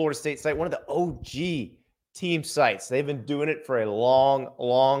great Florida State site, one of the OG team sites. They've been doing it for a long,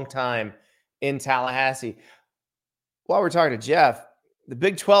 long time in Tallahassee. While we're talking to Jeff, the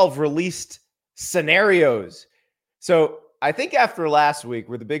Big 12 released scenarios. So I think after last week,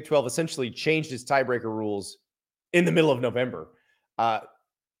 where the Big 12 essentially changed its tiebreaker rules in the middle of November,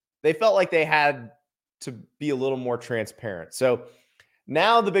 they felt like they had to be a little more transparent. So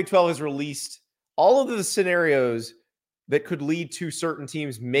now the Big 12 has released all of the scenarios that could lead to certain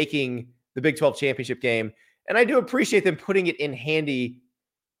teams making the Big 12 championship game. And I do appreciate them putting it in handy,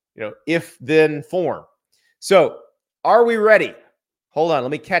 if-then form. So are we ready? Hold on.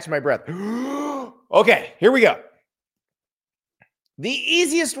 Let me catch my breath. Okay, here we go. The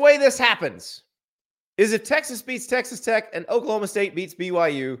easiest way this happens is if Texas beats Texas Tech and Oklahoma State beats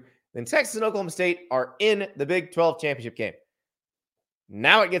BYU, then Texas and Oklahoma State are in the Big 12 championship game.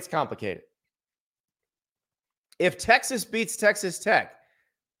 Now it gets complicated. If Texas beats Texas Tech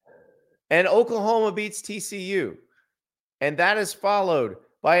and Oklahoma beats TCU, and that is followed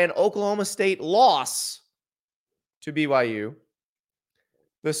by an Oklahoma State loss to BYU,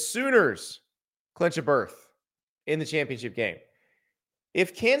 the Sooners clinch a berth in the championship game.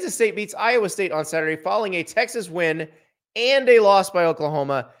 If Kansas State beats Iowa State on Saturday following a Texas win and a loss by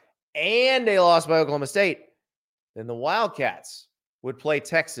Oklahoma, and they lost by Oklahoma State, then the Wildcats would play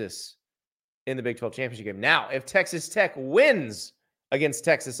Texas in the Big 12 championship game. Now, if Texas Tech wins against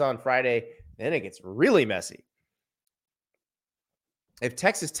Texas on Friday, then it gets really messy. If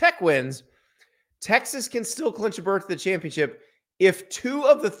Texas Tech wins, Texas can still clinch a berth to the championship if two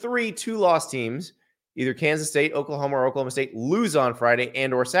of the three two-loss teams, either Kansas State, Oklahoma, or Oklahoma State, lose on Friday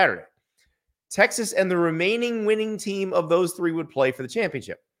and or Saturday. Texas and the remaining winning team of those three would play for the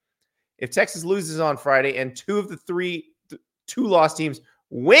championship. If Texas loses on Friday and two of the two-loss teams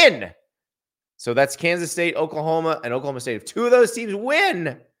win, so that's Kansas State, Oklahoma, and Oklahoma State. If two of those teams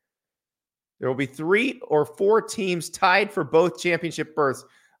win, there will be 3 or 4 teams tied for both championship berths.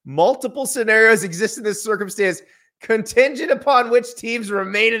 Multiple scenarios exist in this circumstance, contingent upon which teams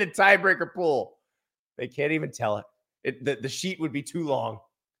remain in the tiebreaker pool. They can't even tell it. The sheet would be too long.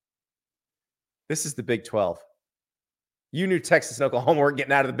 This is the Big 12. You knew Texas and Oklahoma weren't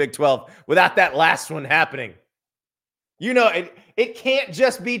getting out of the Big 12 without that last one happening. You know, it can't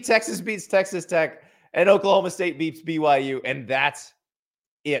just be Texas beats Texas Tech and Oklahoma State beats BYU, and that's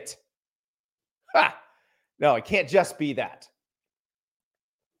it. Ha! No, it can't just be that.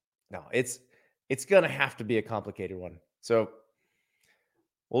 No, it's going to have to be a complicated one. So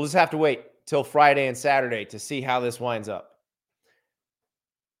we'll just have to wait till Friday and Saturday to see how this winds up.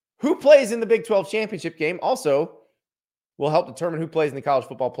 Who plays in the Big 12 championship game also will help determine who plays in the college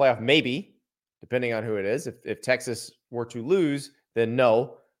football playoff, maybe, depending on who it is. If Texas were to lose, then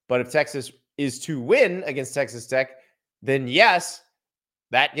no. But if Texas is to win against Texas Tech, then yes,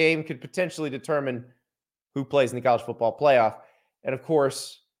 that game could potentially determine who plays in the college football playoff. And of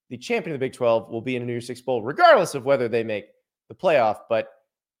course, the champion of the Big 12 will be in a New Year's Six Bowl, regardless of whether they make the playoff, but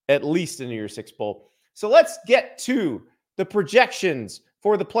at least in a New Year's Six Bowl. So let's get to the projections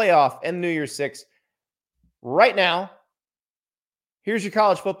for the playoff and New Year's Six. Right now, here's your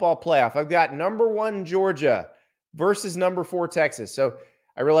college football playoff. I've got number 1 Georgia versus number 4 Texas. So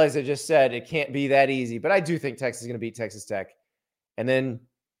I realize I just said it can't be that easy, but I do think Texas is going to beat Texas Tech. And then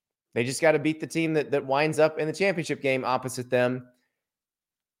they just got to beat the team that winds up in the championship game opposite them.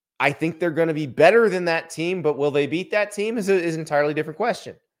 I think they're going to be better than that team, but will they beat that team is an entirely different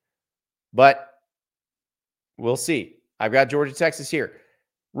question. But we'll see. I've got Georgia, Texas here.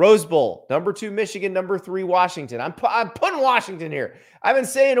 Rose Bowl, number 2 Michigan, number 3 Washington. I'm putting Washington here. I've been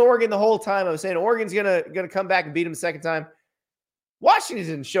saying Oregon the whole time. I was saying Oregon's gonna come back and beat them a second time.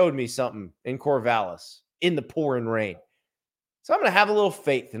 Washington showed me something in Corvallis in the pouring rain. So I'm going to have a little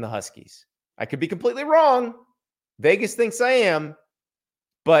faith in the Huskies. I could be completely wrong. Vegas thinks I am,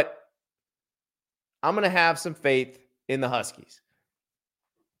 but I'm going to have some faith in the Huskies.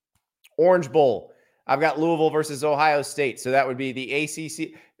 Orange Bowl. I've got Louisville versus Ohio State. So that would be the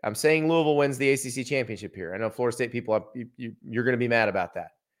ACC. I'm saying Louisville wins the ACC championship here. I know Florida State people, you're going to be mad about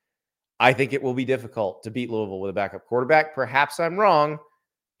that. I think it will be difficult to beat Louisville with a backup quarterback. Perhaps I'm wrong,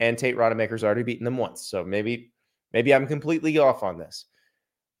 and Tate Rodemaker's already beaten them once. So maybe I'm completely off on this.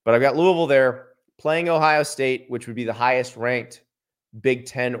 But I've got Louisville there playing Ohio State, which would be the highest ranked Big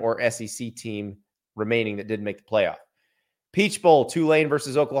Ten or SEC team remaining that didn't make the playoff. Peach Bowl, Tulane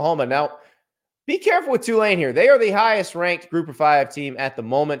versus Oklahoma. Now, be careful with Tulane here. They are the highest ranked Group of 5 team at the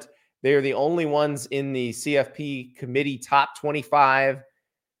moment. They are the only ones in the CFP committee top 25.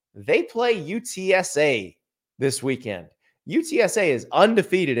 They play UTSA this weekend. UTSA is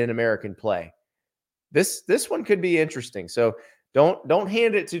undefeated in American play. This one could be interesting. So don't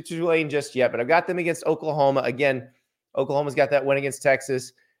hand it to Tulane just yet, but I've got them against Oklahoma. Again, Oklahoma's got that win against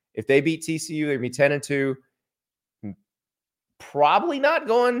Texas. If they beat TCU, they'd be 10-2. Probably not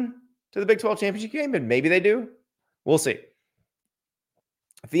going to the Big 12 championship game, but maybe they do. We'll see.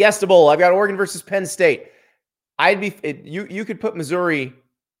 Fiesta Bowl, I've got Oregon versus Penn State. You could put Missouri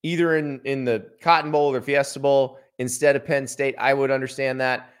either in the Cotton Bowl or Fiesta Bowl instead of Penn State. I would understand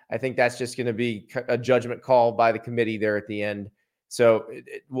that. I think that's just going to be a judgment call by the committee there at the end. So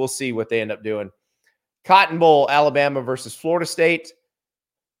we'll see what they end up doing. Cotton Bowl, Alabama versus Florida State.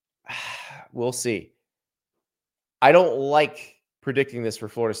 We'll see. I don't like predicting this for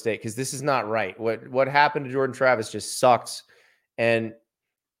Florida State because this is not right. What happened to Jordan Travis just sucks. And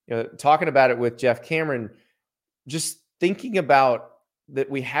talking about it with Jeff Cameron, just thinking about that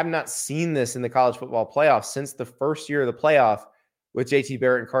we have not seen this in the college football playoff since the first year of the playoff with JT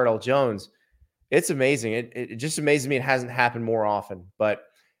Barrett and Cardell Jones. It's amazing. It just amazes me it hasn't happened more often. But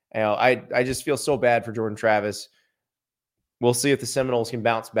I just feel so bad for Jordan Travis. We'll see if the Seminoles can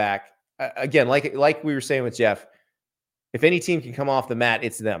bounce back. Again, like we were saying with Jeff, if any team can come off the mat,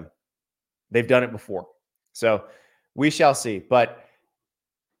 it's them. They've done it before. So we shall see. But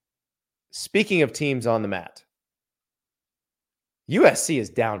speaking of teams on the mat, USC is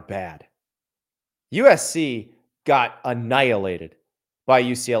down bad. USC got annihilated by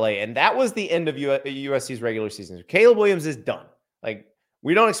UCLA, and that was the end of USC's regular season. Caleb Williams is done. Like,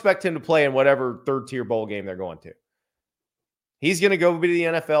 we don't expect him to play in whatever third-tier bowl game they're going to. He's going to go be the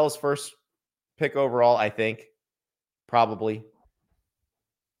NFL's first pick overall, I think, probably.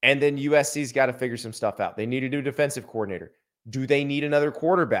 And then USC's got to figure some stuff out. They need a new defensive coordinator. Do they need another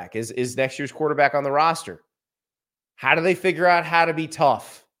quarterback? Is next year's quarterback on the roster? How do they figure out how to be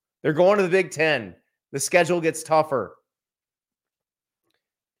tough? They're going to the Big Ten. The schedule gets tougher.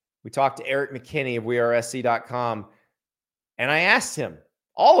 We talked to Eric McKinney of wearesc.com, and I asked him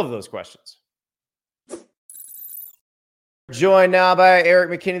all of those questions. Joined now by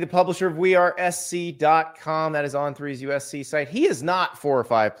Eric McKinney, the publisher of wearesc.com. That is On3's USC site. He is not 4 or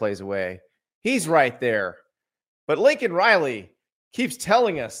 5 plays away. He's right there. But Lincoln Riley keeps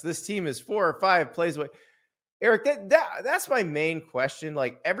telling us this team is 4 or 5 plays away. Eric, that's my main question.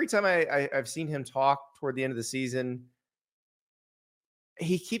 Like, every time I've seen him talk toward the end of the season,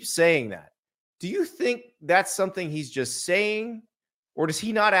 he keeps saying that. Do you think that's something he's just saying, or does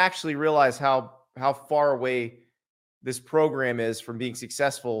he not actually realize how far away this program is from being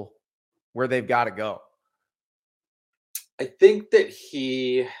successful where they've got to go? I think that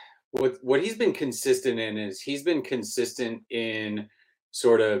what he's been consistent in is he's been consistent in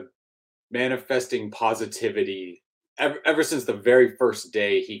sort of manifesting positivity ever since the very first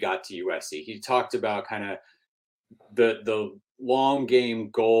day he got to USC. He talked about kind of the long game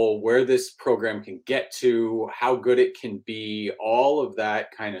goal, where this program can get to, how good it can be, all of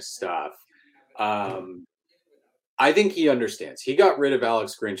that kind of stuff. I think he understands. He got rid of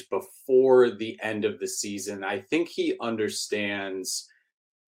Alex Grinch before the end of the season. I think he understands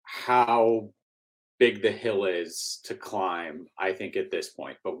how big the hill is to climb, I think, at this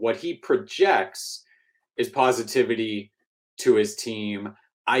point. But what he projects is positivity to his team.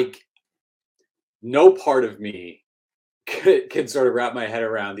 No part of me can sort of wrap my head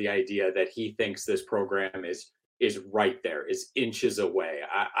around the idea that he thinks this program is right there, is inches away.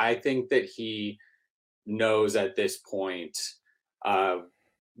 I think that he knows at this point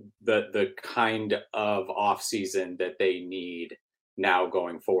the kind of offseason that they need now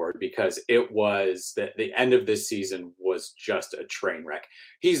going forward, because it was that the end of this season was just a train wreck.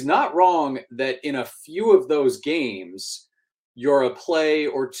 He's not wrong that in a few of those games, you're a play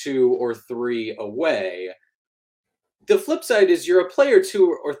or 2 or 3 away. The flip side is you're a play or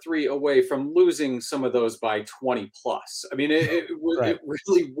 2 or 3 away from losing some of those by 20 plus. I mean, it Right. It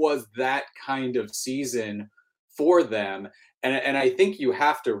really was that kind of season for them. And I think you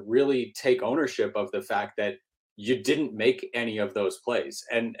have to really take ownership of the fact that you didn't make any of those plays.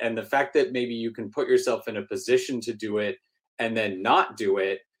 And the fact that maybe you can put yourself in a position to do it and then not do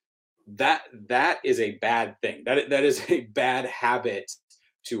it, that is a bad thing. That is a bad habit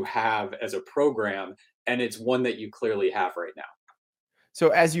to have as a program. And it's one that you clearly have right now. So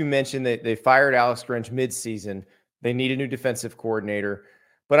as you mentioned, they fired Alex Grinch midseason. They need a new defensive coordinator.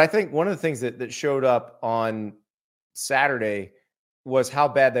 But I think one of the things that showed up on Saturday was how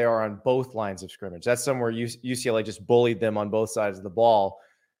bad they are on both lines of scrimmage. That's somewhere UCLA just bullied them on both sides of the ball.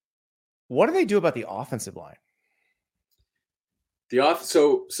 What do they do about the offensive line?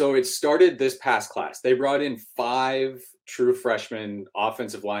 So it started this past class. They brought in 5 true freshman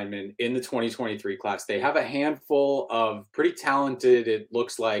offensive linemen in the 2023 class. They have a handful of pretty talented, it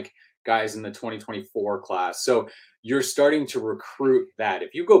looks like, guys in the 2024 class. So you're starting to recruit that.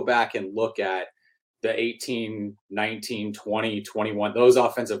 If you go back and look at the 18, 19, 20, 21, those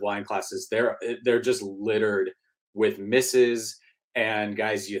offensive line classes, they're just littered with misses and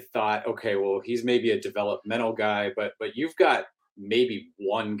guys you thought, okay, well, he's maybe a developmental guy, but you've got maybe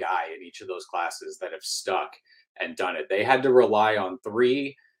one guy in each of those classes that have stuck and done it. They had to rely on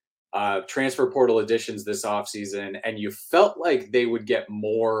 3 transfer portal additions this offseason, and you felt like they would get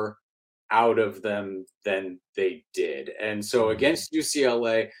more out of them than they did. And so against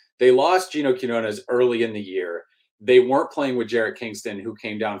UCLA, they lost Gino Quinones early in the year. They weren't playing with Jarrett Kingston, who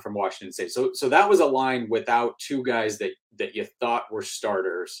came down from Washington State. So that was a line without 2 guys that you thought were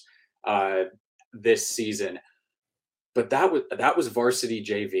starters this season. But that was varsity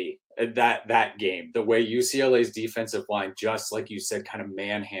JV, that game. The way UCLA's defensive line, just like you said, kind of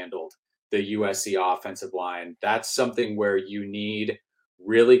manhandled the USC offensive line. That's something where you need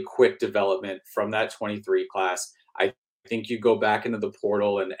really quick development from that 23 class. I think you go back into the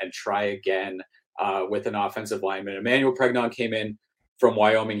portal and try again with an offensive lineman. Emmanuel Pregnon came in from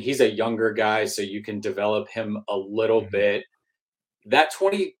Wyoming. He's a younger guy, so you can develop him a little bit. That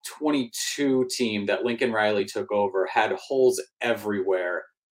 2022 team that Lincoln Riley took over had holes everywhere,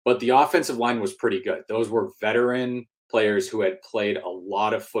 but the offensive line was pretty good. Those were veteran players who had played a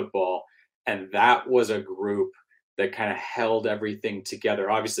lot of football. And that was a group that kind of held everything together.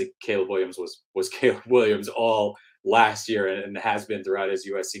 Obviously, Caleb Williams was Caleb Williams all last year and has been throughout his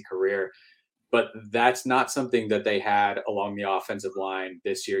USC career. But that's not something that they had along the offensive line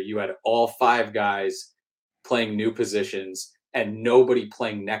this year. You had all 5 guys playing new positions and nobody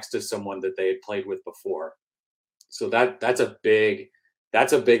playing next to someone that they had played with before. So that's a big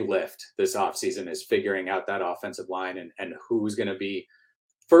lift this offseason, is figuring out that offensive line and who's going to be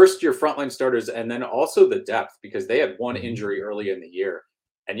first your frontline starters, and then also the depth, because they had one injury early in the year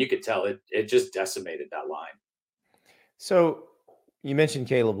and you could tell it just decimated that line. So you mentioned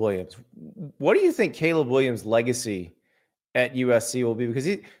Caleb Williams. What do you think Caleb Williams' legacy at USC will be? Because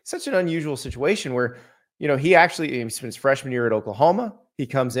he's such an unusual situation where, he spent his freshman year at Oklahoma. He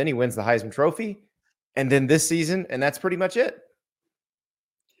comes in, he wins the Heisman Trophy, and then this season, and that's pretty much it.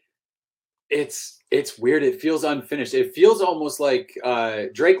 It's weird. It feels unfinished. It feels almost like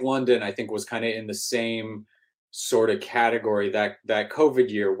Drake London, I think, was kind of in the same sort of category, that COVID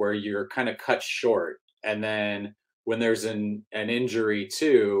year where you're kind of cut short. And then when there's an injury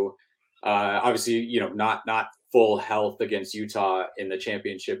too, obviously, not full health against Utah in the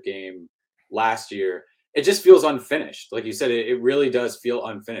championship game last year, it just feels unfinished. Like you said, it really does feel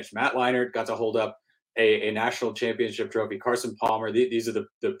unfinished. Matt Leinart got to hold up a national championship trophy. Carson Palmer, these are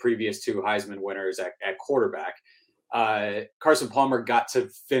the previous 2 Heisman winners at quarterback. Carson Palmer got to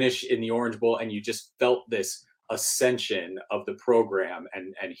finish in the Orange Bowl, and you just felt this ascension of the program.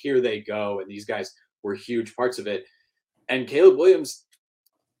 And here they go, and these guys were huge parts of it. And Caleb Williams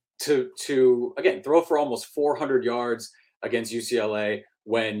to again throw for almost 400 yards against UCLA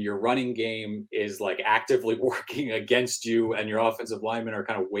when your running game is like actively working against you and your offensive linemen are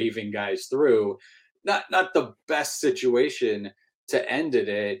kind of waving guys through. Not the best situation to end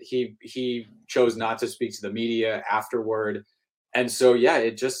it. He chose not to speak to the media afterward. And so, yeah,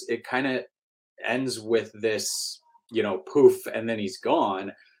 it kind of ends with this, poof, and then he's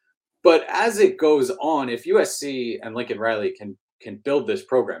gone. But as it goes on, if USC and Lincoln Riley can build this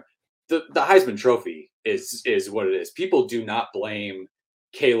program, the Heisman Trophy is what it is. People do not blame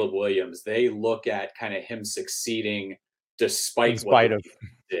Caleb Williams. They look at kind of him succeeding despite what he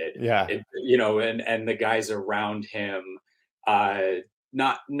did. Yeah. And the guys around him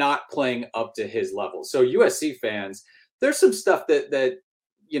not playing up to his level. So USC fans, there's some stuff that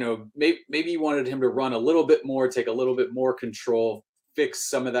maybe you wanted him to run a little bit more, take a little bit more control, fix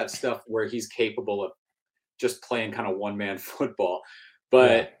some of that stuff where he's capable of just playing kind of one-man football.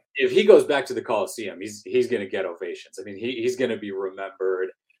 But if he goes back to the Coliseum, he's going to get ovations. I mean, he's going to be remembered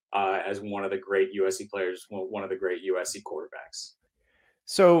as one of the great USC players, one of the great USC quarterbacks.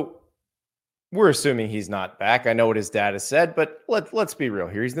 So we're assuming he's not back. I know what his dad has said, but let's be real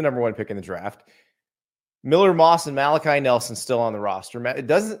here. He's the number 1 pick in the draft. Miller Moss and Malachi Nelson still on the roster.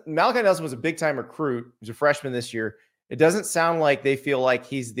 Malachi Nelson was a big-time recruit. He was a freshman this year. It doesn't sound like they feel like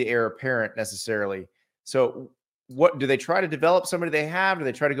he's the heir apparent necessarily. So what do they try to develop? Somebody they have? Do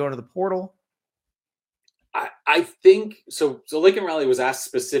they try to go into the portal? I think so. So Lincoln Riley was asked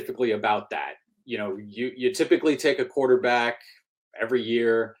specifically about that. You typically take a quarterback every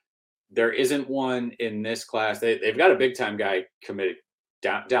year. There isn't one in this class. They've got a big time guy committed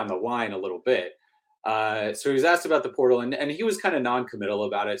down the line a little bit. So he was asked about the portal, and he was kind of non-committal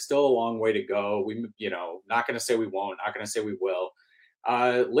about it. Still a long way to go. We, not going to say we won't, not going to say we will.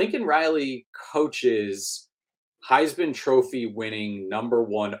 Lincoln Riley coaches Heisman Trophy winning number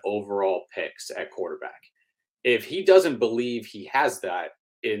 1 overall picks at quarterback. If he doesn't believe he has that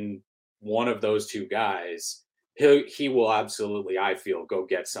in one of those 2 guys, he will absolutely, I feel, go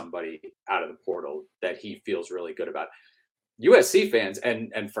get somebody out of the portal that he feels really good about. USC fans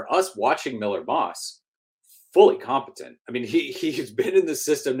and for us watching Miller Moss, fully competent. I mean, he's been in the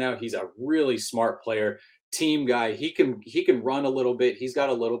system now. He's a really smart player, team guy. He can run a little bit. He's got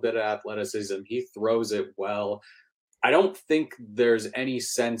a little bit of athleticism. He throws it well. I don't think there's any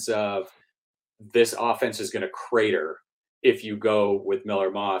sense of this offense is going to crater if you go with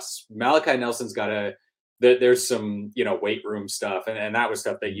Miller Moss. Malachi Nelson's got there's some, weight room stuff. And that was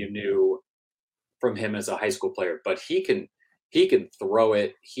stuff that you knew from him as a high school player, but he can throw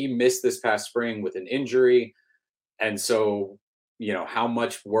it. He missed this past spring with an injury. And so, how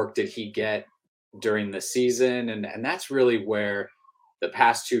much work did he get during the season? And that's really where the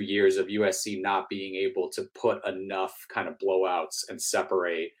past 2 years of USC not being able to put enough kind of blowouts and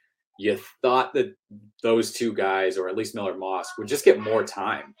separate, you thought that those 2 guys, or at least Miller Moss, would just get more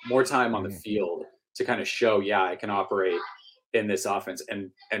time on the field to kind of show, I can operate in this offense.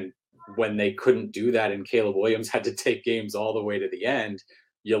 And when they couldn't do that and Caleb Williams had to take games all the way to the end,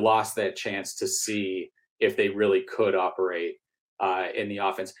 you lost that chance to see, if they really could operate in the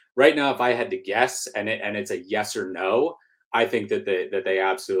offense. Right now, if I had to guess, and it's a yes or no, I think that they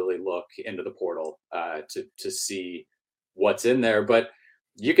absolutely look into the portal to see what's in there. But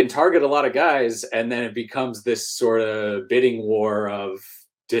you can target a lot of guys, and then it becomes this sort of bidding war of,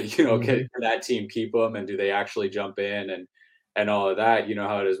 can that team keep them, and do they actually jump in, and all of that. You know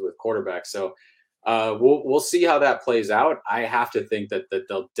how it is with quarterbacks. So we'll see how that plays out. I have to think that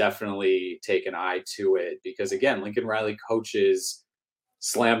they'll definitely take an eye to it, because again, Lincoln Riley coaches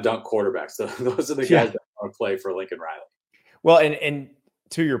slam dunk quarterbacks. Those are the guys that want to play for Lincoln Riley. Well, and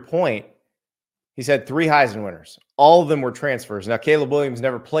to your point, he's had 3 Heisman winners. All of them were transfers. Now, Caleb Williams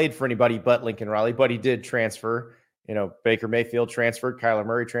never played for anybody but Lincoln Riley, but he did transfer. Baker Mayfield transferred, Kyler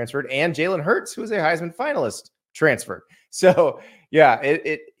Murray transferred, and Jalen Hurts, who was a Heisman finalist, transferred. So, yeah,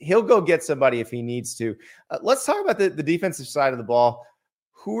 he'll go get somebody if he needs to. Let's talk about the defensive side of the ball.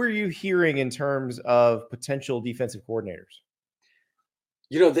 Who are you hearing in terms of potential defensive coordinators?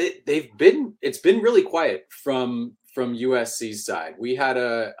 It's been really quiet from USC's side. We had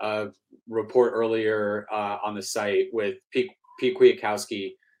a report earlier on the site with Pete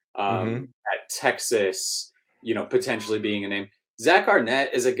Kwiatkowski at Texas, potentially being a name. Zach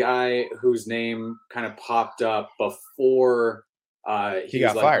Arnett is a guy whose name kind of popped up before he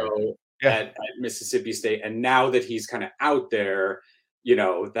got fired at Mississippi State. And now that he's kind of out there,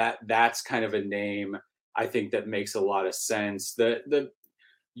 that's kind of a name I think that makes a lot of sense.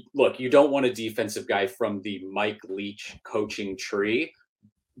 Look, you don't want a defensive guy from the Mike Leach coaching tree,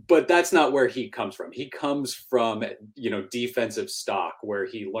 but that's not where he comes from. He comes from, defensive stock where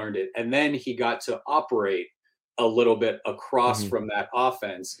he learned it. And then he got to operate a little bit across from that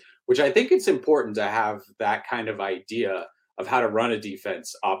offense, which I think it's important to have that kind of idea of how to run a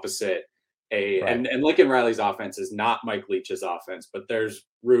defense opposite and Lincoln Riley's offense is not Mike Leach's offense, but there's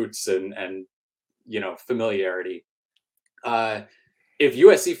roots and familiarity. If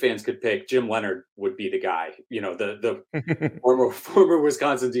USC fans could pick, Jim Leonard would be the guy, the former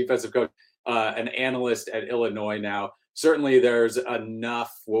Wisconsin defensive coach, an analyst at Illinois now. Certainly there's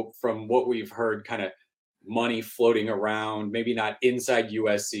enough from what we've heard, kind of money floating around, maybe not inside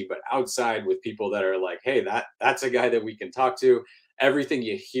USC, but outside with people that are like, hey, that's a guy that we can talk to. Everything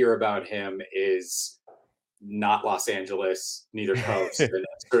you hear about him is not Los Angeles, neither coast. And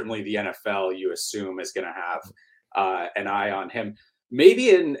certainly the NFL, you assume, is going to have an eye on him. Maybe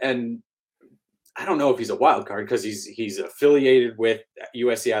and I don't know if he's a wild card because he's affiliated with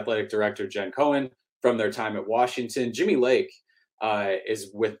USC athletic director Jen Cohen from their time at Washington. Jimmy Lake is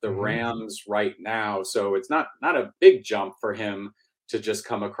with the Rams right now, so it's not a big jump for him to just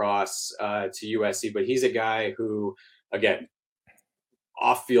come across to USC. But he's a guy who, again,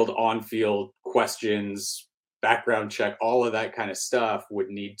 off-field, on-field questions, background check, all of that kind of stuff would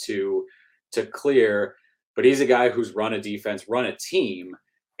need to clear. But he's a guy who's run a defense, run a team,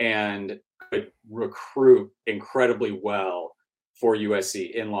 and could recruit incredibly well for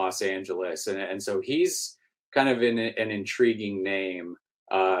USC in Los Angeles. And so he's kind of an intriguing name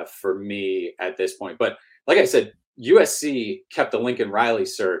for me at this point. But like I said, USC kept the Lincoln Riley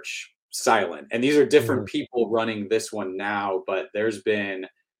search silent. And these are different people running this one now, but there's been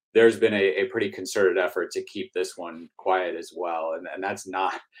a pretty concerted effort to keep this one quiet as well. And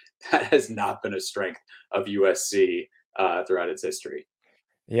that has not been a strength of USC throughout its history.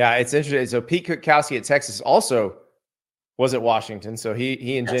 Yeah, it's interesting. So Pete Kwiatkowski at Texas also was at Washington. So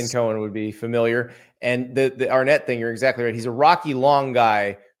he and Jen Cohen would be familiar. And the Arnett thing, you're exactly right. He's a Rocky Long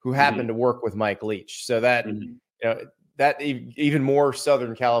guy who happened to work with Mike Leach. So that, that even more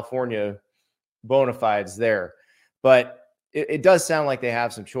Southern California bona fides there. But it does sound like they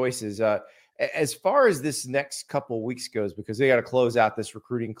have some choices. As far as this next couple of weeks goes, because they got to close out this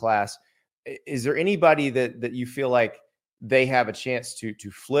recruiting class, is there anybody that you feel like they have a chance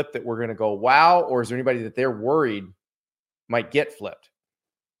to flip that we're going to go, wow? Or is there anybody that they're worried might get flipped?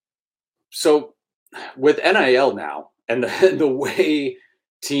 So with NIL now and the way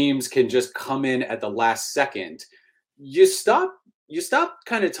teams can just come in at the last second, you stop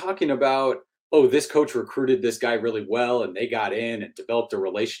kind of talking about, oh, this coach recruited this guy really well and they got in and developed a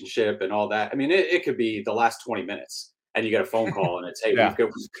relationship and all that. I mean, it could be the last 20 minutes and you get a phone call and it's, hey,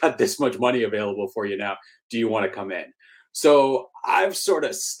 we've got this much money available for you now. Do you want to come in? So I've sort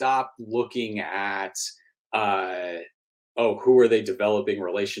of stopped looking at, who are they developing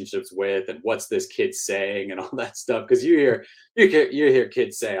relationships with and what's this kid saying and all that stuff. Because you hear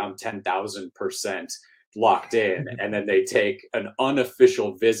kids say, I'm 10,000% locked in. And then they take an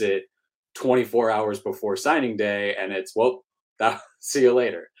unofficial visit 24 hours before signing day. And it's, see you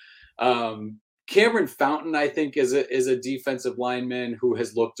later. Cameron Fountain, I think, is a defensive lineman who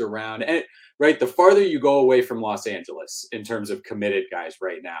has looked around. And right, the farther you go away from Los Angeles in terms of committed guys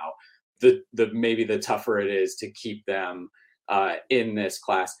right now, the maybe the tougher it is to keep them in this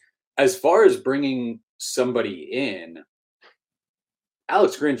class. As far as bringing somebody in,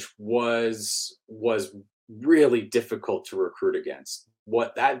 Alex Grinch was really difficult to recruit against.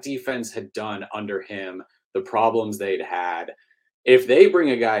 What that defense had done under him, the problems they'd had. If they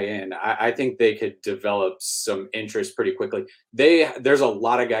bring a guy in, I think they could develop some interest pretty quickly. There's a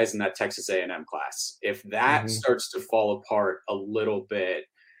lot of guys in that Texas A&M class. If that starts to fall apart a little bit,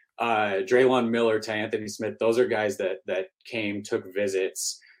 Draylon Miller to Anthony Smith, those are guys that came, took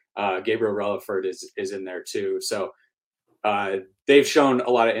visits. Gabriel Relaford is in there too. So they've shown a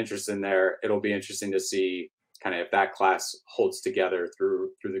lot of interest in there. It'll be interesting to see kind of if that class holds together through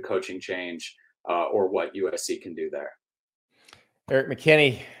the coaching change or what USC can do there. Eric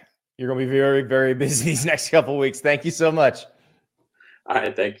McKinney, you're going to be very, very busy these next couple of weeks. Thank you so much. All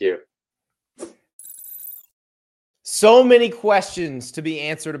right. Thank you. So many questions to be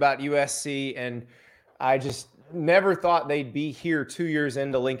answered about USC, and I just never thought they'd be here 2 years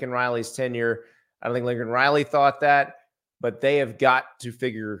into Lincoln Riley's tenure. I don't think Lincoln Riley thought that, but they have got to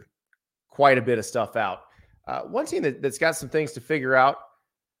figure quite a bit of stuff out. One team that's got some things to figure out,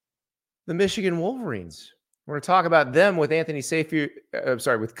 the Michigan Wolverines. We're going to talk about them with with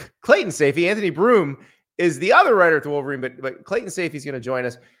Clayton Sayfie. Anthony Broom is the other writer at the Wolverine, but Clayton Sayfie is going to join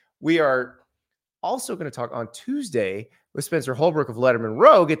us. We are also going to talk on Tuesday with Spencer Holbrook of Letterman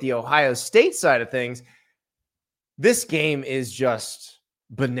Row, get the Ohio State side of things. This game is just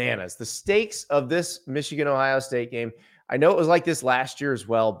bananas. The stakes of this Michigan-Ohio State game, I know it was like this last year as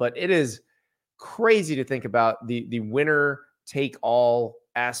well, but it is crazy to think about the winner-take-all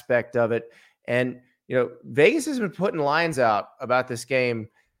aspect of it. And Vegas has been putting lines out about this game.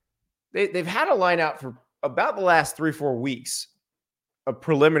 They've had a line out for about the last 3-4 weeks, a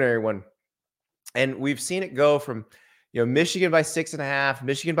preliminary one. And we've seen it go from, Michigan by 6.5,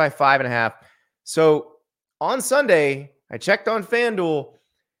 Michigan by 5.5. So on Sunday, I checked on FanDuel,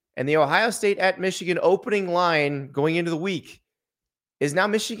 and the Ohio State at Michigan opening line going into the week is now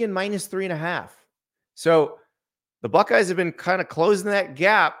Michigan minus 3.5. So the Buckeyes have been kind of closing that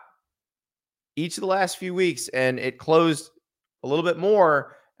gap each of the last few weeks, and it closed a little bit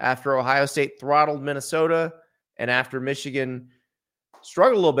more after Ohio State throttled Minnesota and after Michigan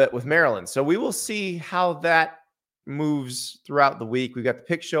struggled a little bit with Maryland. So we will see how that moves throughout the week. We've got the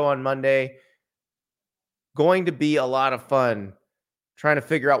pick show on Monday. Going to be a lot of fun trying to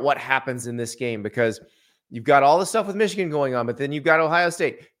figure out what happens in this game, because you've got all the stuff with Michigan going on, but then you've got Ohio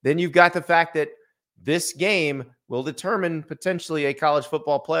State. Then you've got the fact that this game will determine potentially a college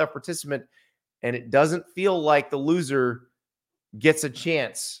football playoff participant. And it doesn't feel like the loser gets a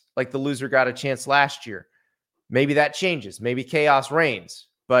chance like the loser got a chance last year. Maybe that changes. Maybe chaos reigns.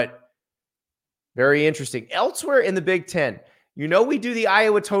 But very interesting. Elsewhere in the Big Ten, we do the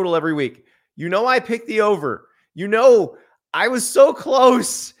Iowa total every week. I pick the over. I was so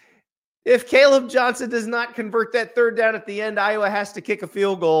close. If Caleb Johnson does not convert that third down at the end, Iowa has to kick a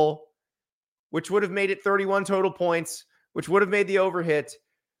field goal, which would have made it 31 total points, which would have made the over hit.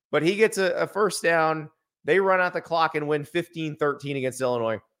 But he gets a first down. They run out the clock and win 15-13 against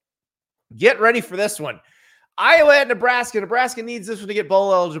Illinois. Get ready for this one. Iowa at Nebraska. Nebraska needs this one to get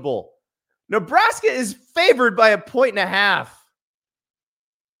bowl eligible. Nebraska is favored by 1.5.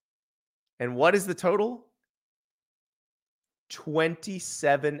 And what is the total?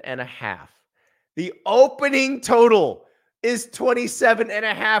 27.5. The opening total is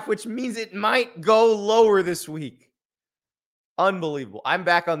 27.5, which means it might go lower this week. Unbelievable. I'm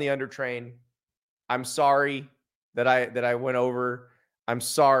back on the under train. I'm sorry that I went over. I'm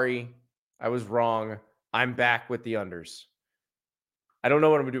sorry I was wrong. I'm back with the unders. I don't know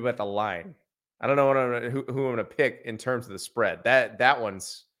what I'm going to do about the line. I don't know who I'm going to pick in terms of the spread. That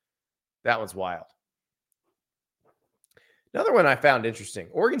one's wild. Another one I found interesting.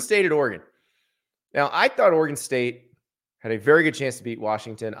 Oregon State at Oregon. Now, I thought Oregon State had a very good chance to beat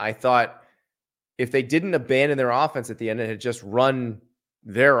Washington. I thought if they didn't abandon their offense at the end and had just run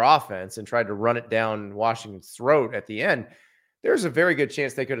their offense and tried to run it down Washington's throat at the end, there's a very good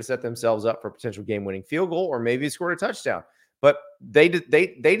chance they could have set themselves up for a potential game-winning field goal or maybe scored a touchdown. But they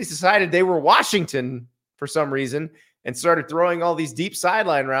decided they were Washington for some reason and started throwing all these deep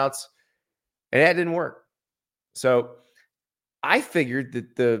sideline routes, and that didn't work. So I figured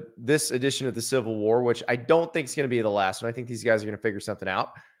that this edition of the Civil War, which I don't think is going to be the last one, I think these guys are going to figure something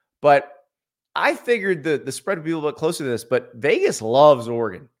out, but I figured the spread would be a little bit closer to this, but Vegas loves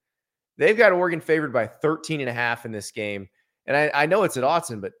Oregon. They've got Oregon favored by 13.5 in this game. And I know it's at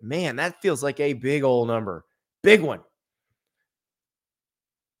Autzen, but man, that feels like a big old number. Big one.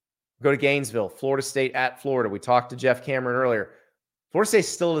 Go to Gainesville, Florida State at Florida. We talked to Jeff Cameron earlier. Florida State's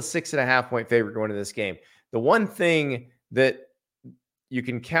still a 6.5-point favorite going into this game. The one thing that you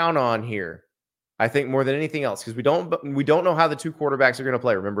can count on here, I think more than anything else, because we don't know how the two quarterbacks are going to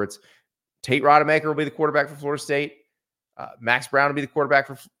play. Remember, it's Tate Rodemaker will be the quarterback for Florida State. Max Brown will be the quarterback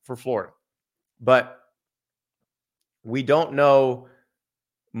for Florida. But we don't know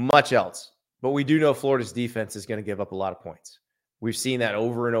much else. But we do know Florida's defense is going to give up a lot of points. We've seen that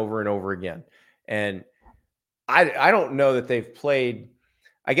over and over and over again. And I don't know that they've played.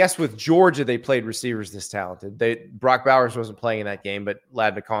 I guess with Georgia, they played receivers this talented. Brock Bowers wasn't playing in that game, but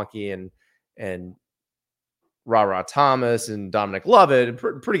Ladd McConkey and Ra Thomas and Dominic Lovett,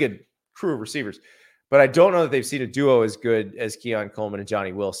 pretty good crew of receivers. But I don't know that they've seen a duo as good as Keon Coleman and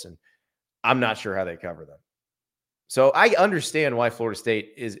Johnny Wilson. I'm not sure how they cover them. So I understand why Florida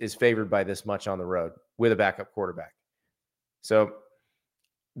State is favored by this much on the road with a backup quarterback. So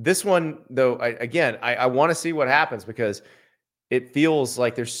this one, though, I want to see what happens because it feels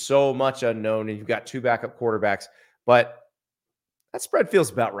like there's so much unknown and you've got two backup quarterbacks, but that spread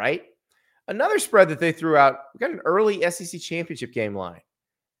feels about right. Another spread that they threw out, we got an early SEC championship game line.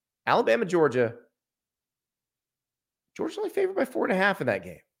 Alabama, Georgia. Georgia's only favored by 4.5 in that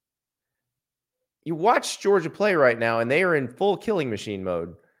game. You watch Georgia play right now, and they are in full killing machine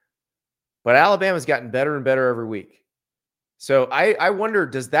mode. But Alabama's gotten better and better every week. So I wonder,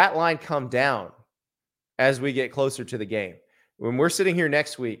 does that line come down as we get closer to the game? When we're sitting here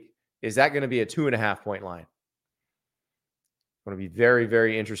next week, is that going to be a 2.5-point line? Going to be very,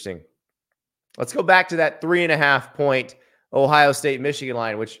 very interesting. Let's go back to that 3.5-point Ohio State-Michigan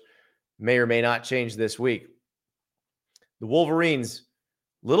line, which may or may not change this week. The Wolverines,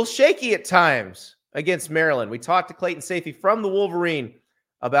 a little shaky at times against Maryland. We talked to Clayton Sayfie from the Wolverine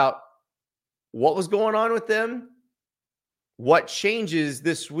about what was going on with them, what changes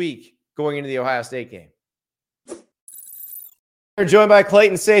this week going into the Ohio State game. We're joined by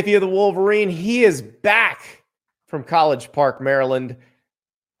Clayton Sayfie of the Wolverine. He is back from College Park, Maryland,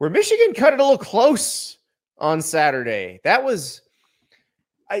 where Michigan cut it a little close on Saturday. That was,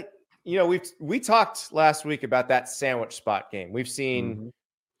 we talked last week about that sandwich spot game. We've seen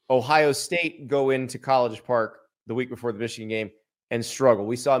Ohio State go into College Park the week before the Michigan game and struggle.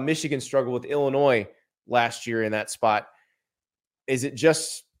 We saw Michigan struggle with Illinois last year in that spot. Is it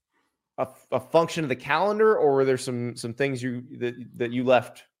just a function of the calendar, or were there some things that you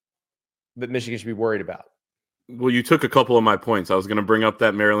left that Michigan should be worried about? Well, you took a couple of my points. I was going to bring up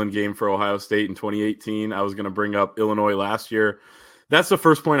that Maryland game for Ohio State in 2018. I was going to bring up Illinois last year. That's the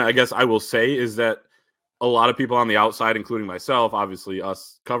first point I guess I will say, is that a lot of people on the outside, including myself, obviously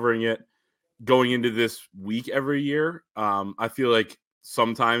us covering it, going into this week every year, I feel like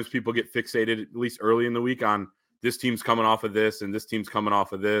sometimes people get fixated, at least early in the week, on this team's coming off of this and this team's coming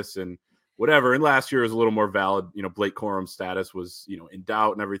off of this and whatever. And last year was a little more valid. Blake Corum's status was, in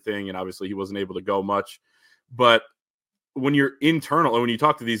doubt and everything. And obviously he wasn't able to go much. But when you're internal, and when you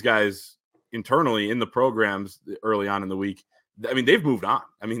talk to these guys internally in the programs early on in the week, I mean, they've moved on.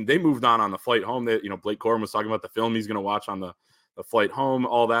 They moved on the flight home. That Blake Corum was talking about the film he's going to watch on the flight home,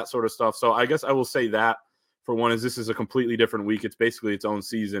 all that sort of stuff. So I guess I will say that, for one, is this is a completely different week. It's basically its own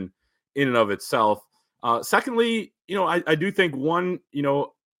season in and of itself. Secondly, I do think one,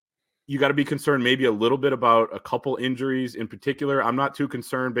 you got to be concerned maybe a little bit about a couple injuries in particular. I'm not too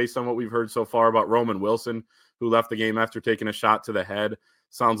concerned based on what we've heard so far about Roman Wilson, who left the game after taking a shot to the head.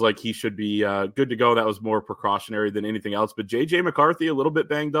 Sounds like he should be good to go. That was more precautionary than anything else. But J.J. McCarthy, a little bit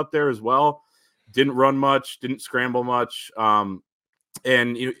banged up there as well. Didn't run much, didn't scramble much.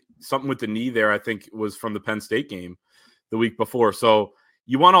 And something with the knee there, I think, was from the Penn State game the week before. So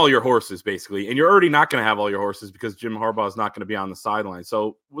you want all your horses, basically. And you're already not going to have all your horses because Jim Harbaugh is not going to be on the sideline. So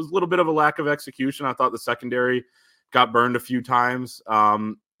it was a little bit of a lack of execution. I thought the secondary got burned a few times.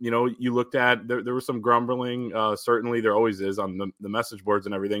 You looked at, there was some grumbling. Certainly there always is on the message boards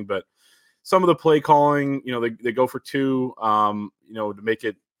and everything, but some of the play calling, they go for 2,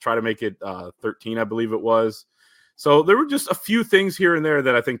 to try to make it 13, I believe it was. So there were just a few things here and there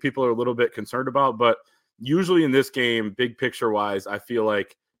that I think people are a little bit concerned about, but usually in this game, big picture wise, I feel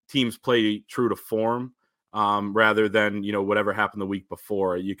like teams play true to form rather than, whatever happened the week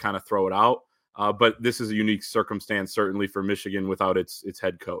before. You kind of throw it out. But this is a unique circumstance, certainly for Michigan without its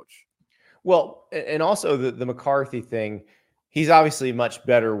head coach. Well, and also the McCarthy thing, he's obviously much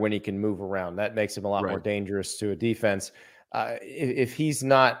better when he can move around. That makes him a lot more dangerous to a defense. If he's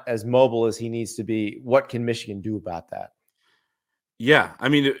not as mobile as he needs to be, what can Michigan do about that? Yeah,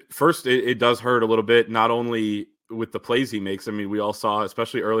 first, it does hurt a little bit, not only with the plays he makes. I mean, we all saw,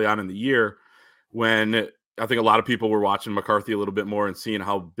 especially early on in the year, when I think a lot of people were watching McCarthy a little bit more and seeing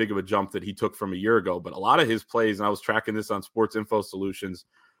how big of a jump that he took from a year ago. But a lot of his plays, and I was tracking this on Sports Info Solutions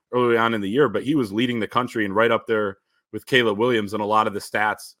early on in the year, but he was leading the country and right up there with Caleb Williams and a lot of the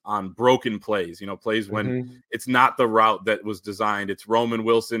stats on broken plays, plays when it's not the route that was designed. It's Roman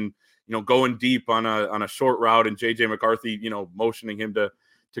Wilson, going deep on a short route, and JJ McCarthy, motioning him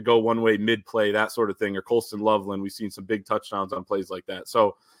to go one way mid play, that sort of thing. Or Colston Loveland, we've seen some big touchdowns on plays like that.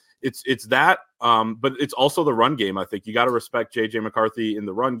 So it's that, but it's also the run game. I think you got to respect JJ McCarthy in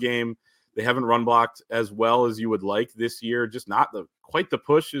the run game. They haven't run blocked as well as you would like this year. Just not quite the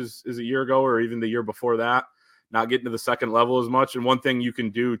push as a year ago or even the year before that. Not getting to the second level as much. And one thing you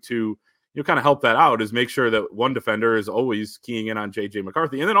can do to kind of help that out is make sure that one defender is always keying in on JJ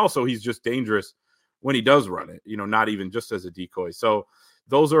McCarthy. And then also he's just dangerous when he does run it, not even just as a decoy. So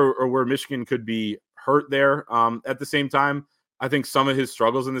those are where Michigan could be hurt there. At the same time, I think some of his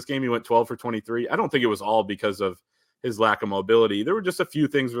struggles in this game, he went 12 for 23. I don't think it was all because of his lack of mobility. There were just a few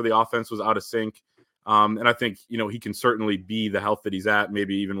things where the offense was out of sync. And I think, he can certainly be the health that he's at,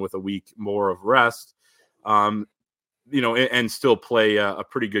 maybe even with a week more of rest. And still play a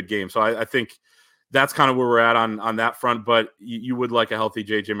pretty good game. So I think that's kind of where we're at on that front. But you would like a healthy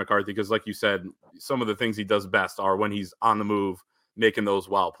JJ McCarthy because, like you said, some of the things he does best are when he's on the move, making those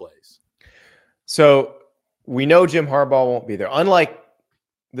wow plays. So we know Jim Harbaugh won't be there. Unlike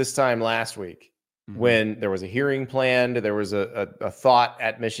this time last week when there was a hearing planned, there was a thought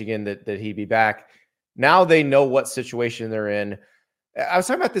at Michigan that he'd be back. Now they know what situation they're in. I was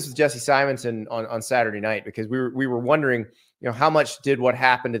talking about this with Jesse Simonson on Saturday night because we were wondering, how much did what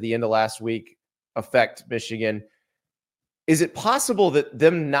happened at the end of last week affect Michigan? Is it possible that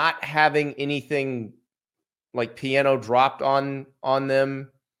them not having anything like piano dropped on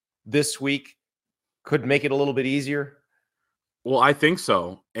them this week could make it a little bit easier? Well, I think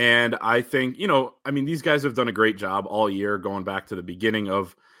so. And I think, these guys have done a great job all year going back to the beginning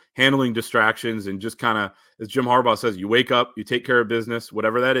of handling distractions and just kind of, as Jim Harbaugh says, you wake up, you take care of business,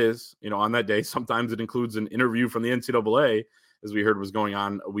 whatever that is, on that day. Sometimes it includes an interview from the NCAA, as we heard was going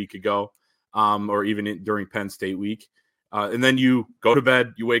on a week ago, or even during Penn State week. And then you go to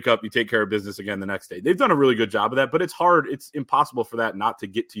bed, you wake up, you take care of business again the next day. They've done a really good job of that, but it's hard. It's impossible for that not to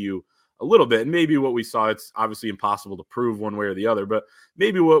get to you a little bit. And maybe what we saw, it's obviously impossible to prove one way or the other, but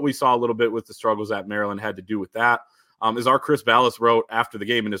maybe what we saw a little bit with the struggles at Maryland had to do with that. As our Chris Ballas wrote after the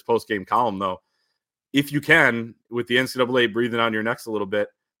game in his post-game column, though, if you can, with the NCAA breathing on your necks a little bit,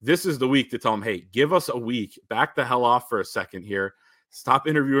 this is the week to tell them, hey, give us a week. Back the hell off for a second here. Stop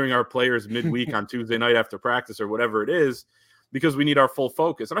interviewing our players midweek on Tuesday night after practice or whatever it is, because we need our full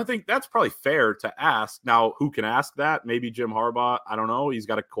focus. And I think that's probably fair to ask. Now, who can ask that? Maybe Jim Harbaugh. I don't know. He's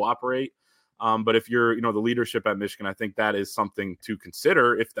got to cooperate. But if you're, the leadership at Michigan, I think that is something to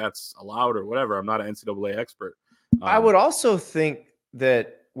consider if that's allowed or whatever. I'm not an NCAA expert. I would also think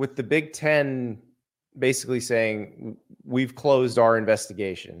that with the Big Ten basically saying we've closed our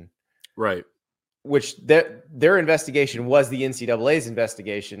investigation, right? Which their investigation was the NCAA's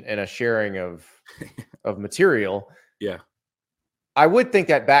investigation and a sharing of material. Yeah, I would think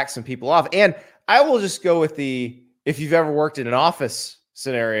that backs some people off. And I will just go with if you've ever worked in an office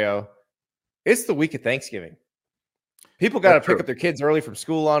scenario, it's the week of Thanksgiving. People got to pick up their kids early from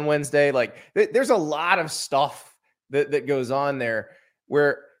school on Wednesday. Like there's a lot of stuff that goes on there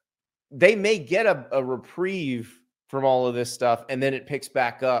where they may get a reprieve from all of this stuff. And then it picks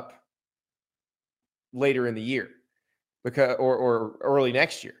back up later in the year or early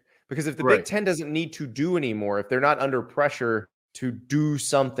next year, because if the Big Ten doesn't need to do anymore, if they're not under pressure to do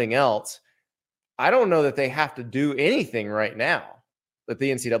something else, I don't know that they have to do anything right now, that the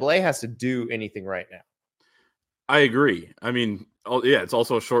NCAA has to do anything right now. I agree. I mean, it's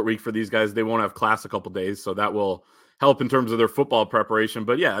also a short week for these guys. They won't have class a couple days, so that will help in terms of their football preparation.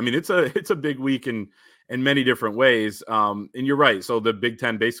 But yeah, I mean, it's a big week in many different ways. And you're right. So the Big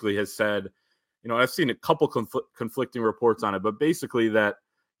Ten basically has said, I've seen a couple conflicting reports on it, but basically that,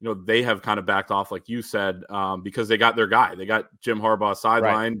 they have kind of backed off, like you said, because they got their guy. They got Jim Harbaugh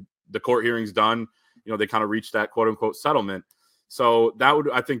sidelined. Right. The court hearing's done. They kind of reached that quote unquote settlement. So that would,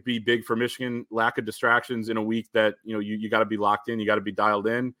 I think, be big for Michigan. Lack of distractions in a week that, you got to be locked in. You got to be dialed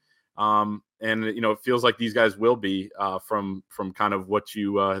in. And, it feels like these guys will be from kind of what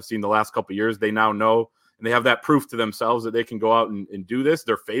you have seen the last couple of years. They now know, and they have that proof to themselves that they can go out and do this.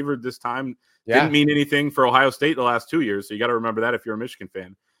 They're favored this time. Yeah. Didn't mean anything for Ohio State the last 2 years. So you got to remember that if you're a Michigan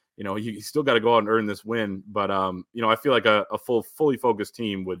fan. You still got to go out and earn this win. But, I feel like a fully focused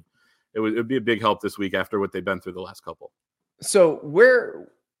team would be a big help this week after what they've been through the last couple. So where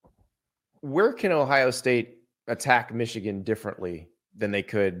can Ohio State attack Michigan differently than they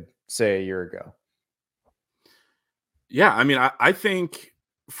could, say, a year ago? Yeah, I mean, I think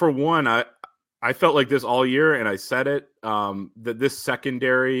for one, I felt like this all year, and I said it, that this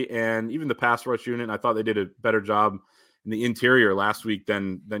secondary and even the pass rush unit, I thought they did a better job in the interior last week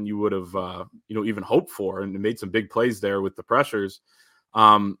than you would have even hoped for, and made some big plays there with the pressures.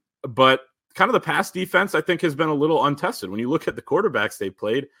 But kind of the pass defense, I think, has been a little untested. When you look at the quarterbacks they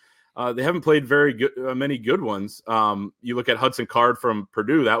played, they haven't played very good, many good ones. You look at Hudson Card from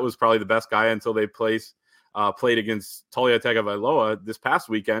Purdue; that was probably the best guy until they played against Taulia Tagovailoa this past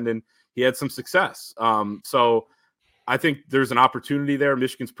weekend, and he had some success. So I think there's an opportunity there.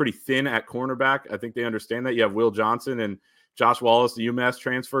 Michigan's pretty thin at cornerback. I think they understand that. You have Will Johnson and Josh Wallace, the UMass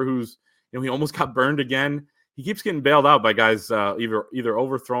transfer, who's he almost got burned again. He keeps getting bailed out by guys either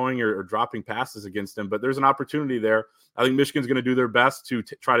overthrowing or dropping passes against him. But there's an opportunity there. I think Michigan's going to do their best to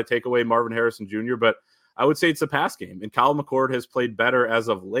try to take away Marvin Harrison Jr., but I would say it's a pass game. And Kyle McCord has played better as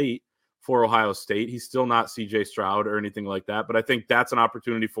of late for Ohio State. He's still not CJ Stroud or anything like that, but I think that's an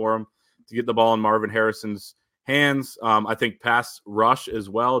opportunity for him to get the ball in Marvin Harrison's hands. I think pass rush as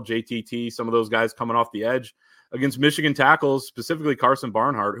well, JTT, some of those guys coming off the edge against Michigan tackles, specifically Carson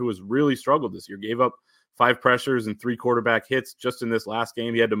Barnhart, who has really struggled this year, gave up 5 pressures and 3 quarterback hits just in this last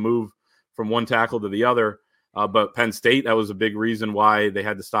game. He had to move from one tackle to the other. But Penn State, that was a big reason why they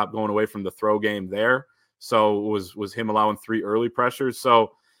had to stop going away from the throw game there. So it was him allowing 3 early pressures.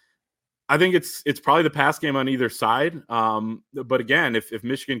 So I think it's probably the pass game on either side. But again, if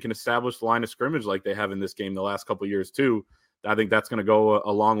Michigan can establish the line of scrimmage like they have in this game the last couple of years too, I think that's going to go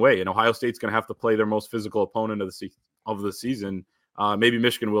a long way. And Ohio State's going to have to play their most physical opponent of the season. Maybe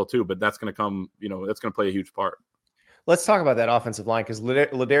Michigan will too, but that's going to come. That's going to play a huge part. Let's talk about that offensive line, because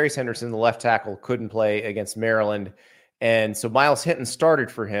Ladarius Henderson, the left tackle, couldn't play against Maryland, and so Miles Hinton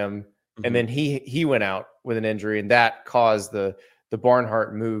started for him, and then he went out with an injury, and that caused the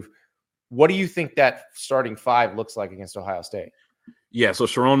Barnhart move. What do you think that starting 5 looks like against Ohio State? Yeah, so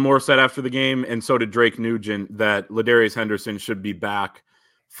Sharon Moore said after the game, and so did Drake Nugent, that Ladarius Henderson should be back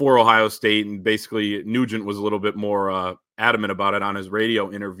for Ohio State, and basically Nugent was a little bit more adamant about it on his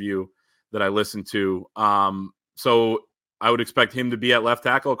radio interview that I listened to. So I would expect him to be at left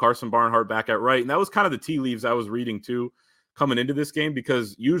tackle, Carson Barnhart back at right, and that was kind of the tea leaves I was reading too coming into this game,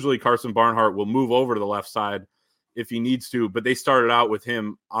 because usually Carson Barnhart will move over to the left side if he needs to, but they started out with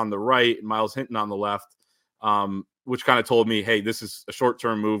him on the right and Miles Hinton on the left, which kind of told me, hey, this is a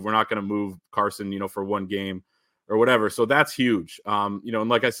short-term move. We're not going to move Carson, for one game or whatever. So that's huge. And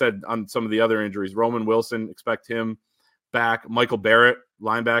like I said, on some of the other injuries, Roman Wilson, expect him back. Michael Barrett,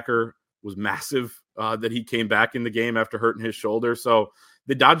 linebacker, was massive that he came back in the game after hurting his shoulder. So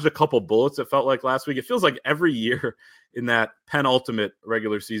they dodged a couple bullets, it felt like last week. It feels like every year in that penultimate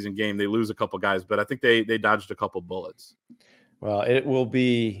regular season game, they lose a couple guys, but I think they dodged a couple bullets. Well, it will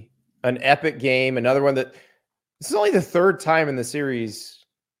be an epic game. Another one that this is only the 3rd time in the series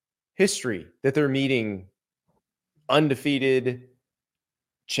history that they're meeting undefeated,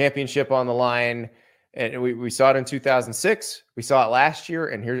 championship on the line. And we saw it in 2006. We saw it last year.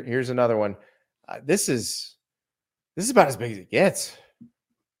 And here's another one. This is about as big as it gets.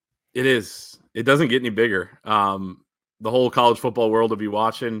 It is. It doesn't get any bigger. The whole college football world will be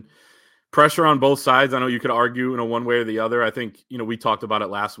watching. Pressure on both sides. I know you could argue, one way or the other. I think, we talked about it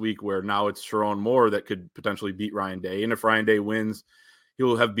last week where now it's Sharon Moore that could potentially beat Ryan Day. And if Ryan Day wins,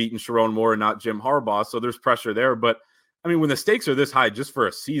 he'll have beaten Sharon Moore and not Jim Harbaugh. So there's pressure there. But, I mean, when the stakes are this high just for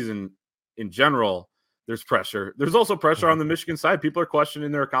a season in general, there's pressure. There's also pressure on the Michigan side. People are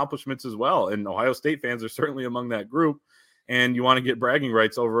questioning their accomplishments as well. And Ohio State fans are certainly among that group. And you want to get bragging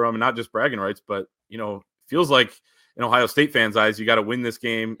rights over them, and not just bragging rights, but, feels like in Ohio State fans' eyes, you got to win this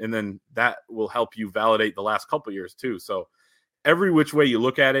game, and then that will help you validate the last couple of years too. So every which way you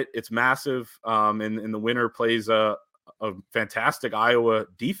look at it, it's massive. And the winner plays a fantastic Iowa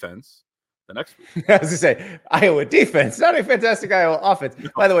defense the next week. I was going to say, Iowa defense, not a fantastic Iowa offense.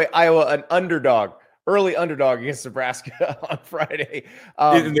 By the way, Iowa, an early underdog against Nebraska on Friday.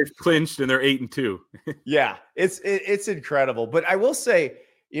 And they've clinched, and they're 8-2. Yeah, it's incredible. But I will say,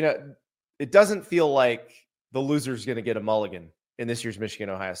 it doesn't feel like the loser's going to get a mulligan in this year's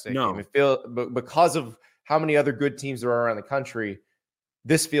Michigan-Ohio State game. It feels, but because of how many other good teams there are around the country,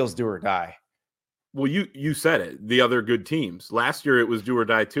 this feels do or die. Well, you said it. The other good teams. Last year it was do or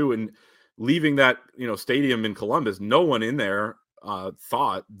die too. And leaving that stadium in Columbus, no one in there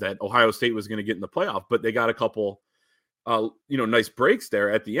thought that Ohio State was going to get in the playoff. But they got a couple, nice breaks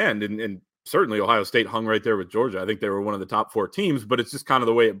there at the end, and certainly Ohio State hung right there with Georgia. I think they were one of the top 4 teams. But it's just kind of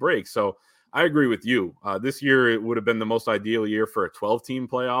the way it breaks. So I agree with you. This year it would have been the most ideal year for a 12-team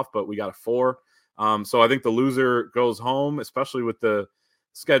playoff, but we got a 4. So I think the loser goes home, especially with the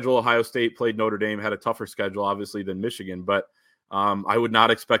schedule. Ohio State played Notre Dame, had a tougher schedule, obviously, than Michigan. But I would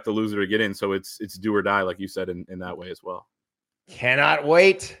not expect the loser to get in. So it's do or die, like you said, in that way as well. Cannot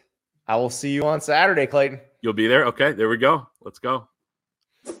wait. I will see you on Saturday, Clayton. You'll be there? Okay, there we go. Let's go.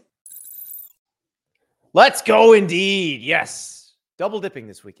 Let's go indeed. Yes. Double dipping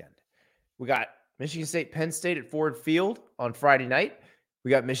this weekend. We got Michigan State, Penn State at Ford Field on Friday night.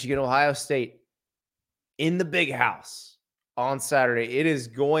 We got Michigan, Ohio State in the Big House on Saturday. It is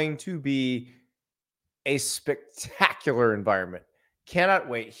going to be a spectacular environment. Cannot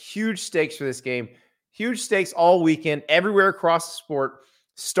wait. Huge stakes for this game. Huge stakes all weekend, everywhere across the sport.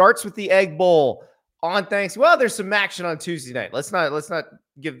 Starts with the Egg Bowl on Thanksgiving. Well, there's some action on Tuesday night. Let's not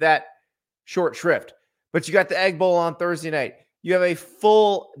give that short shrift. But you got the Egg Bowl on Thursday night. You have a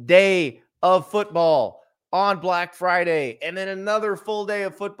full day of football on Black Friday, and then another full day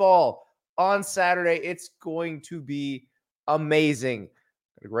of football on Saturday. It's going to be amazing.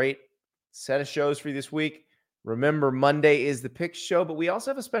 Got a great set of shows for you this week. Remember, Monday is the picks show, but we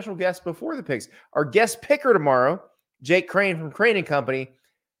also have a special guest before the picks. Our guest picker tomorrow, Jake Crane from Crane & Company,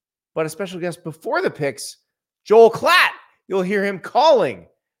 but a special guest before the picks, Joel Klatt. You'll hear him calling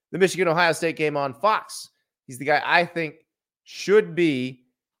the Michigan-Ohio State game on Fox. He's the guy I think should be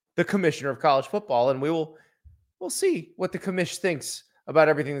the commissioner of college football, and we'll see what the commish thinks about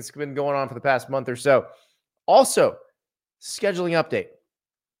everything that's been going on for the past month or so. Also, scheduling update.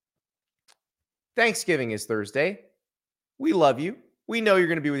 Thanksgiving is Thursday. We love you. We know you're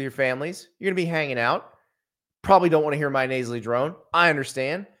going to be with your families. You're going to be hanging out. Probably don't want to hear my nasally drone. I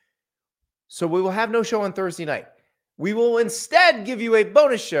understand. So we will have no show on Thursday night. We will instead give you a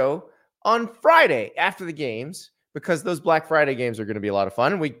bonus show on Friday after the games, because those Black Friday games are going to be a lot of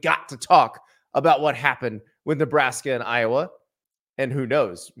fun. And we got to talk about what happened with Nebraska and Iowa. And who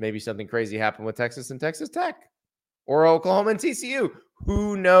knows, maybe something crazy happened with Texas and Texas Tech, or Oklahoma and TCU.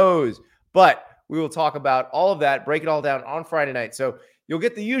 Who knows? But we will talk about all of that, break it all down on Friday night. So you'll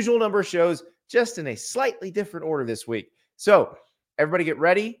get the usual number of shows, just in a slightly different order this week. So everybody get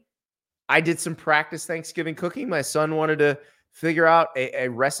ready. I did some practice Thanksgiving cooking. My son wanted to figure out a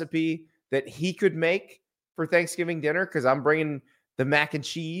recipe that he could make for Thanksgiving dinner, because I'm bringing the mac and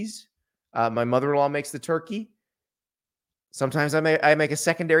cheese. My mother-in-law makes the turkey. Sometimes I make a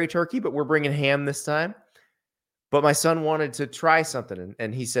secondary turkey, but we're bringing ham this time. But my son wanted to try something,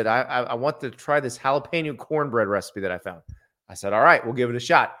 and he said, I want to try this jalapeno cornbread recipe that I found. I said, all right, we'll give it a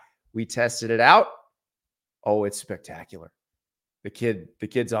shot. We tested it out. Oh, it's spectacular. The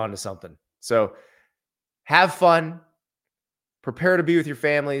kid's on to something. So have fun, prepare to be with your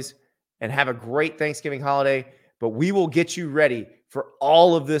families, and have a great Thanksgiving holiday. But we will get you ready for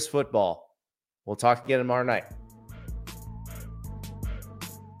all of this football. We'll talk again tomorrow night.